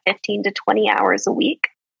at 15 to 20 hours a week.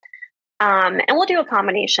 And we'll do a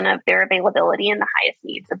combination of their availability and the highest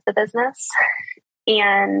needs of the business.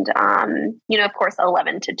 And, of course,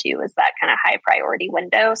 11 to 2 is that kind of high priority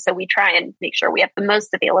window. So we try and make sure we have the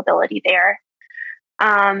most availability there.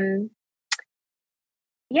 And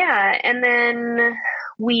then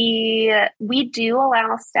we do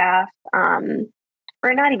allow staff,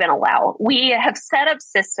 or not even allow, we have set up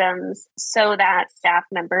systems so that staff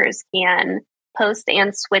members can post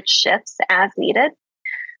and switch shifts as needed.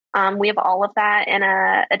 We have all of that in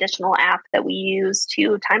an additional app that we use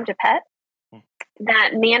to Time to Pet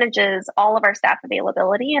that manages all of our staff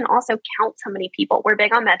availability and also counts how many people. We're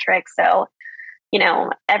big on metrics. So,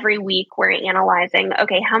 every week we're analyzing,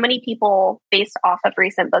 okay, how many people based off of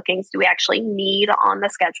recent bookings do we actually need on the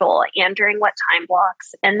schedule and during what time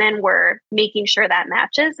blocks? And then we're making sure that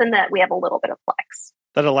matches and that we have a little bit of flex.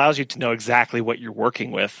 That allows you to know exactly what you're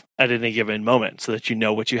working with at any given moment, so that you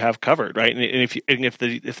know what you have covered, right? And if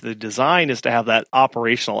the design is to have that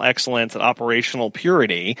operational excellence and operational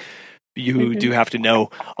purity, you do have to know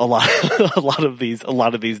a lot of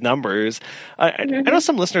these numbers. I know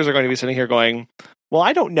some listeners are going to be sitting here going, "Well,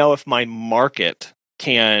 I don't know if my market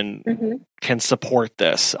can support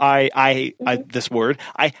this. I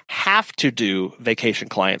have to do vacation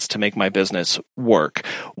clients to make my business work."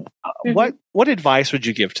 What advice would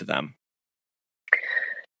you give to them?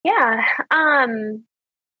 Yeah.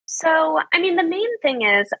 So, the main thing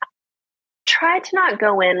is, try to not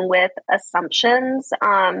go in with assumptions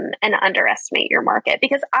and underestimate your market,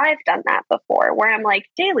 because I've done that before where I'm like,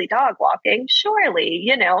 daily dog walking,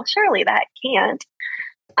 surely that can't.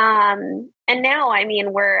 And now,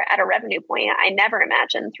 we're at a revenue point I never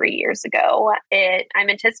imagined 3 years ago. I'm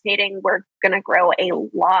anticipating we're going to grow a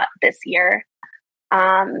lot this year.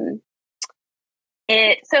 That's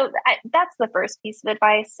the first piece of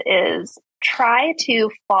advice, is try to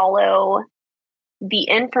follow the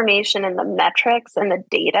information and the metrics and the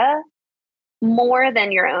data more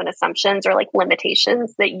than your own assumptions or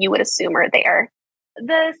limitations that you would assume are there.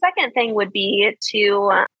 The second thing would be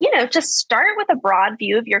to, just start with a broad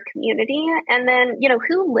view of your community, and then,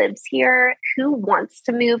 who lives here, who wants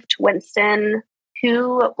to move to Winston,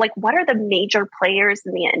 what are the major players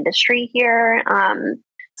in the industry here?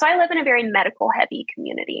 So I live in a very medical heavy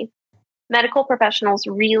community. Medical professionals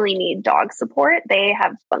really need dog support. They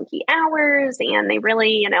have funky hours, and they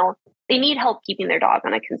really, they need help keeping their dog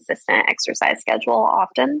on a consistent exercise schedule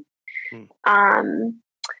often.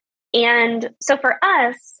 And so for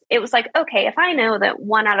us, it was okay, if I know that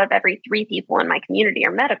 1 out of every 3 people in my community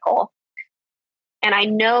are medical, and I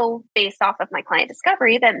know based off of my client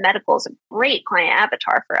discovery that medical is a great client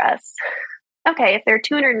avatar for us. Okay, if there are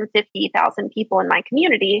 250,000 people in my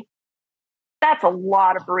community, that's a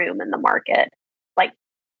lot of room in the market,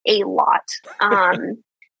 a lot.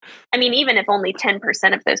 Even if only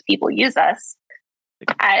 10% of those people use us,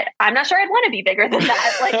 I'm not sure I'd want to be bigger than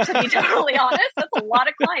that. To be totally honest, that's a lot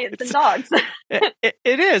of clients and dogs.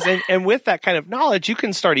 It is. And with that kind of knowledge, you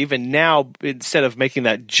can start even now, instead of making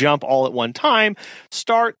that jump all at one time,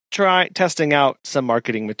 try testing out some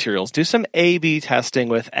marketing materials. Do some A/B testing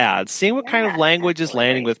with ads, seeing what kind of language is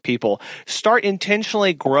landing with people. Start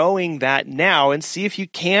intentionally growing that now and see if you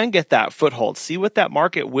can get that foothold. See what that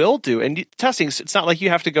market will do. And testing, it's not like you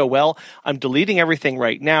have to go, well, I'm deleting everything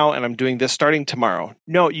right now and I'm doing this starting tomorrow.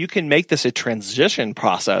 No, you can make this a transition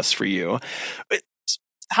process for you.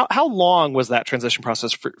 How long was that transition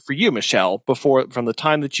process for you, Michelle, from the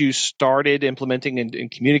time that you started implementing and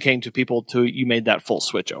communicating to people to you made that full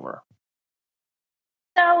switch over?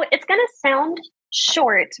 So it's going to sound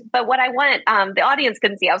short, but what I want, the audience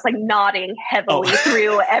couldn't see, I was like nodding heavily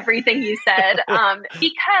through everything you said,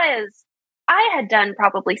 because I had done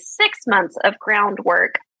probably 6 months of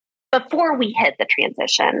groundwork before we hit the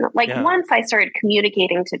transition. Once I started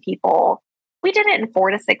communicating to people, we did it in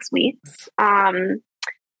 4 to 6 weeks.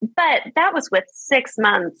 But that was with 6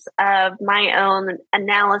 months of my own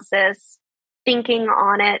analysis, thinking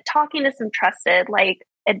on it, talking to some trusted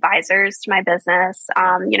advisors to my business,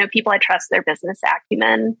 people I trust their business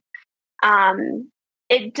acumen.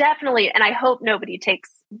 It definitely, and I hope nobody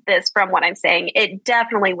takes this from what I'm saying, it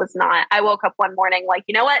definitely was not. I woke up one morning like,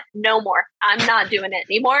 you know what? No more. I'm not doing it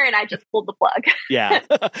anymore. And I just pulled the plug. Yeah.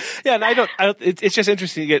 And it's just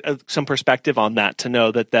interesting to get some perspective on that, to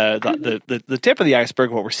know that the tip of the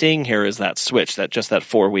iceberg, what we're seeing here is that switch, that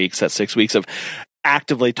 4 weeks, that 6 weeks of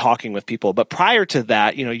actively talking with people. But prior to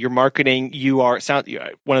that, your marketing, one of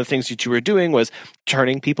the things that you were doing was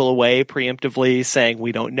turning people away preemptively, saying,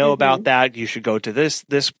 we don't know about that. You should go to this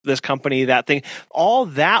company, that thing. All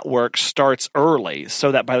that work starts early,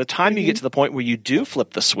 so that by the time you get to the point where you do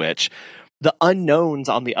flip the switch, the unknowns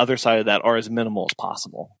on the other side of that are as minimal as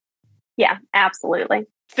possible. Yeah, absolutely.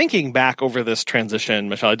 Thinking back over this transition,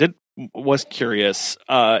 Michelle, was curious,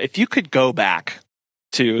 if you could go back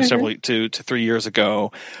to to 3 years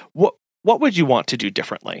ago, what would you want to do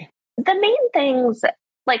differently? The main things,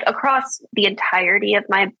 across the entirety of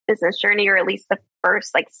my business journey, or at least the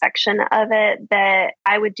first section of it, that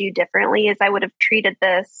I would do differently, is I would have treated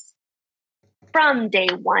this from day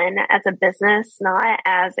one as a business, not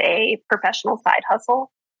as a professional side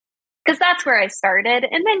hustle, because that's where I started.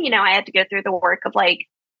 And then, I had to go through the work of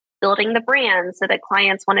building the brand so that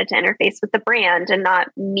clients wanted to interface with the brand and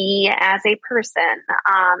not me as a person.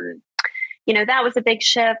 That was a big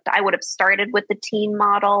shift. I would have started with the team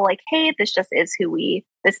model, hey, this is who we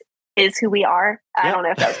are. I don't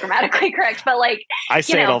know if that was grammatically correct, but I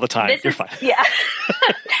say it all the time. You're fine. Yeah.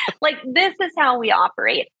 This is how we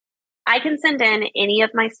operate. I can send in any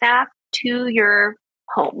of my staff to your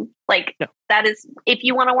home. That is, if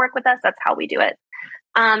you want to work with us, that's how we do it.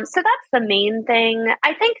 So that's the main thing.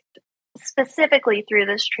 I think specifically through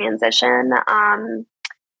this transition, I would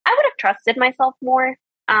have trusted myself more.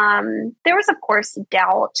 There was, of course,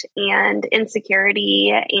 doubt and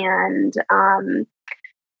insecurity and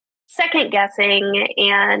second guessing.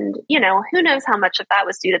 And, who knows how much of that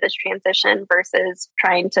was due to this transition versus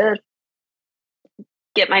trying to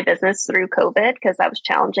get my business through COVID, because that was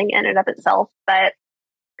challenging in and of itself. But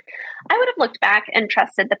I would have looked back and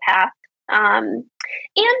trusted the path. And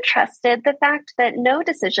trusted the fact that no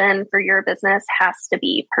decision for your business has to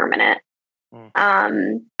be permanent.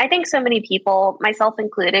 I think so many people, myself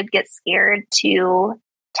included, get scared to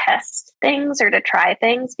test things or to try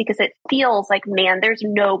things because it feels like, man, there's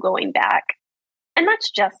no going back. And that's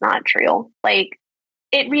just not true.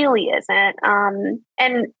 It really isn't. And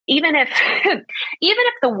even if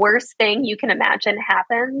the worst thing you can imagine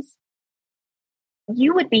happens,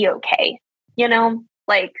 you would be okay.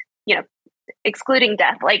 Excluding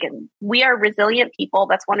death, we are resilient people.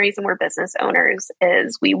 That's one reason we're business owners,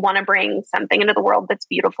 is we want to bring something into the world that's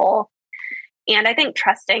beautiful. And I think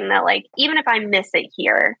trusting that, even if I miss it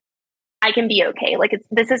here, I can be okay.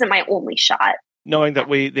 This isn't my only shot. Knowing that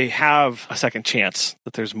they have a second chance,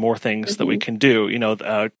 that there's more things that we can do.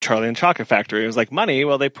 Charlie and the Chocolate Factory, it was like money.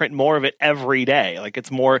 Well, they print more of it every day.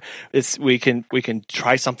 We can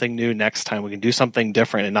try something new next time. We can do something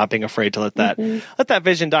different, and not being afraid to let that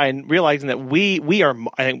vision die, and realizing that we are,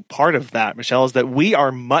 I think part of that, Michelle, is that we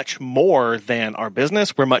are much more than our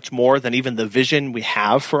business. We're much more than even the vision we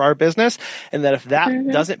have for our business. And that if that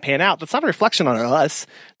doesn't pan out, that's not a reflection on us.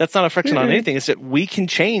 That's not a reflection on anything. It's that we can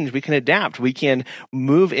change, we can adapt, we can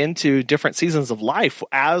move into different seasons of life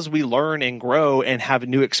as we learn and grow and have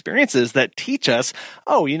new experiences that teach us,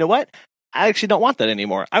 oh, you know what? I actually don't want that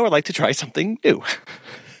anymore. I would like to try something new.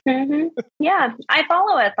 Yeah. I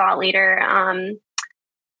follow a thought leader,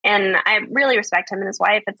 and I really respect him and his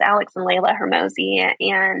wife. It's Alex and Layla Hermosi.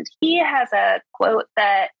 And he has a quote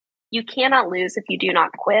that you cannot lose if you do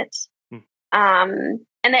not quit.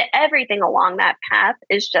 And that everything along that path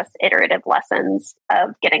is just iterative lessons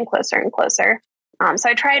of getting closer and closer. So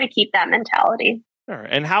I try to keep that mentality. Sure.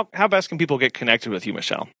 And how best can people get connected with you,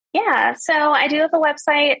 Michelle? Yeah. So I do have a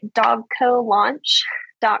website,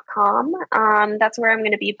 dogcolaunch.com. That's where I'm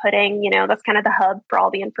going to be putting, that's kind of the hub for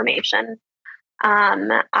all the information.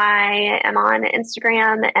 I am on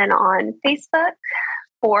Instagram and on Facebook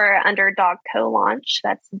under Dogco Launch.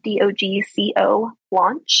 That's DOGCO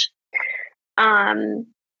Launch. And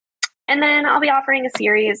then I'll be offering a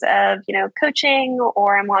series of, coaching,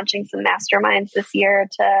 or I'm launching some masterminds this year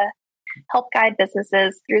to help guide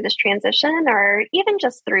businesses through this transition, or even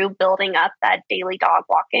just through building up that daily dog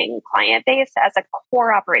walking client base as a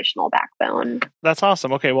core operational backbone. That's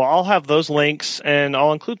awesome. Okay, well, I'll have those links, and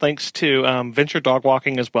I'll include links to Venture Dog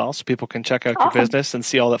Walking as well, so people can check out your business and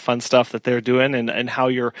see all that fun stuff that they're doing and how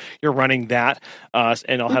you're running that.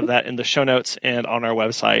 And I'll have that in the show notes and on our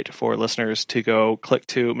website for listeners to go click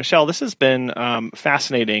to. Michelle, this has been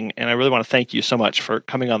fascinating, and I really want to thank you so much for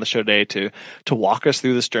coming on the show today to walk us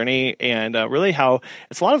through this journey and really how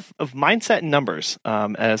it's a lot of mindset and numbers,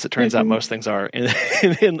 as it turns out most things are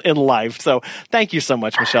in life. So thank you so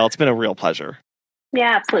much, Michelle. It's been a real pleasure.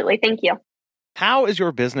 Yeah, absolutely. Thank you. How is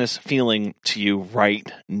your business feeling to you right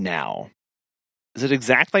now? Is it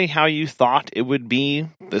exactly how you thought it would be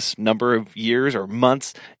this number of years or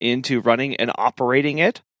months into running and operating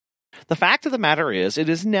it? The fact of the matter is, it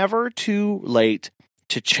is never too late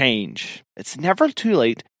to change. It's never too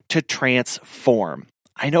late to transform.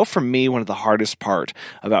 I know for me, one of the hardest part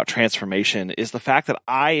about transformation is the fact that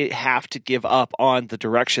I have to give up on the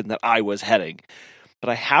direction that I was heading. But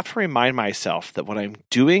I have to remind myself that what I'm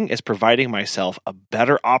doing is providing myself a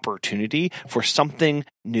better opportunity for something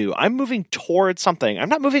new. I'm moving towards something. I'm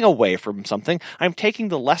not moving away from something. I'm taking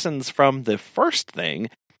the lessons from the first thing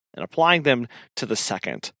and applying them to the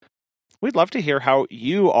second. We'd love to hear how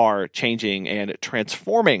you are changing and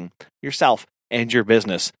transforming yourself and your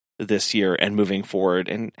business this year and moving forward,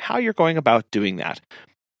 and how you're going about doing that.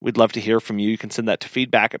 We'd love to hear from you. You can send that to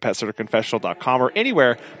feedback@petsitterconfessional.com or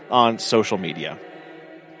anywhere on social media.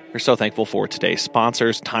 We're so thankful for today's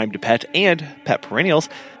sponsors, Time to Pet and Pet Perennials,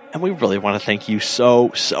 and we really want to thank you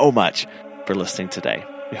so much for listening today.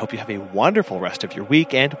 We hope you have a wonderful rest of your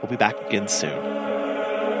week, and we'll be back again soon.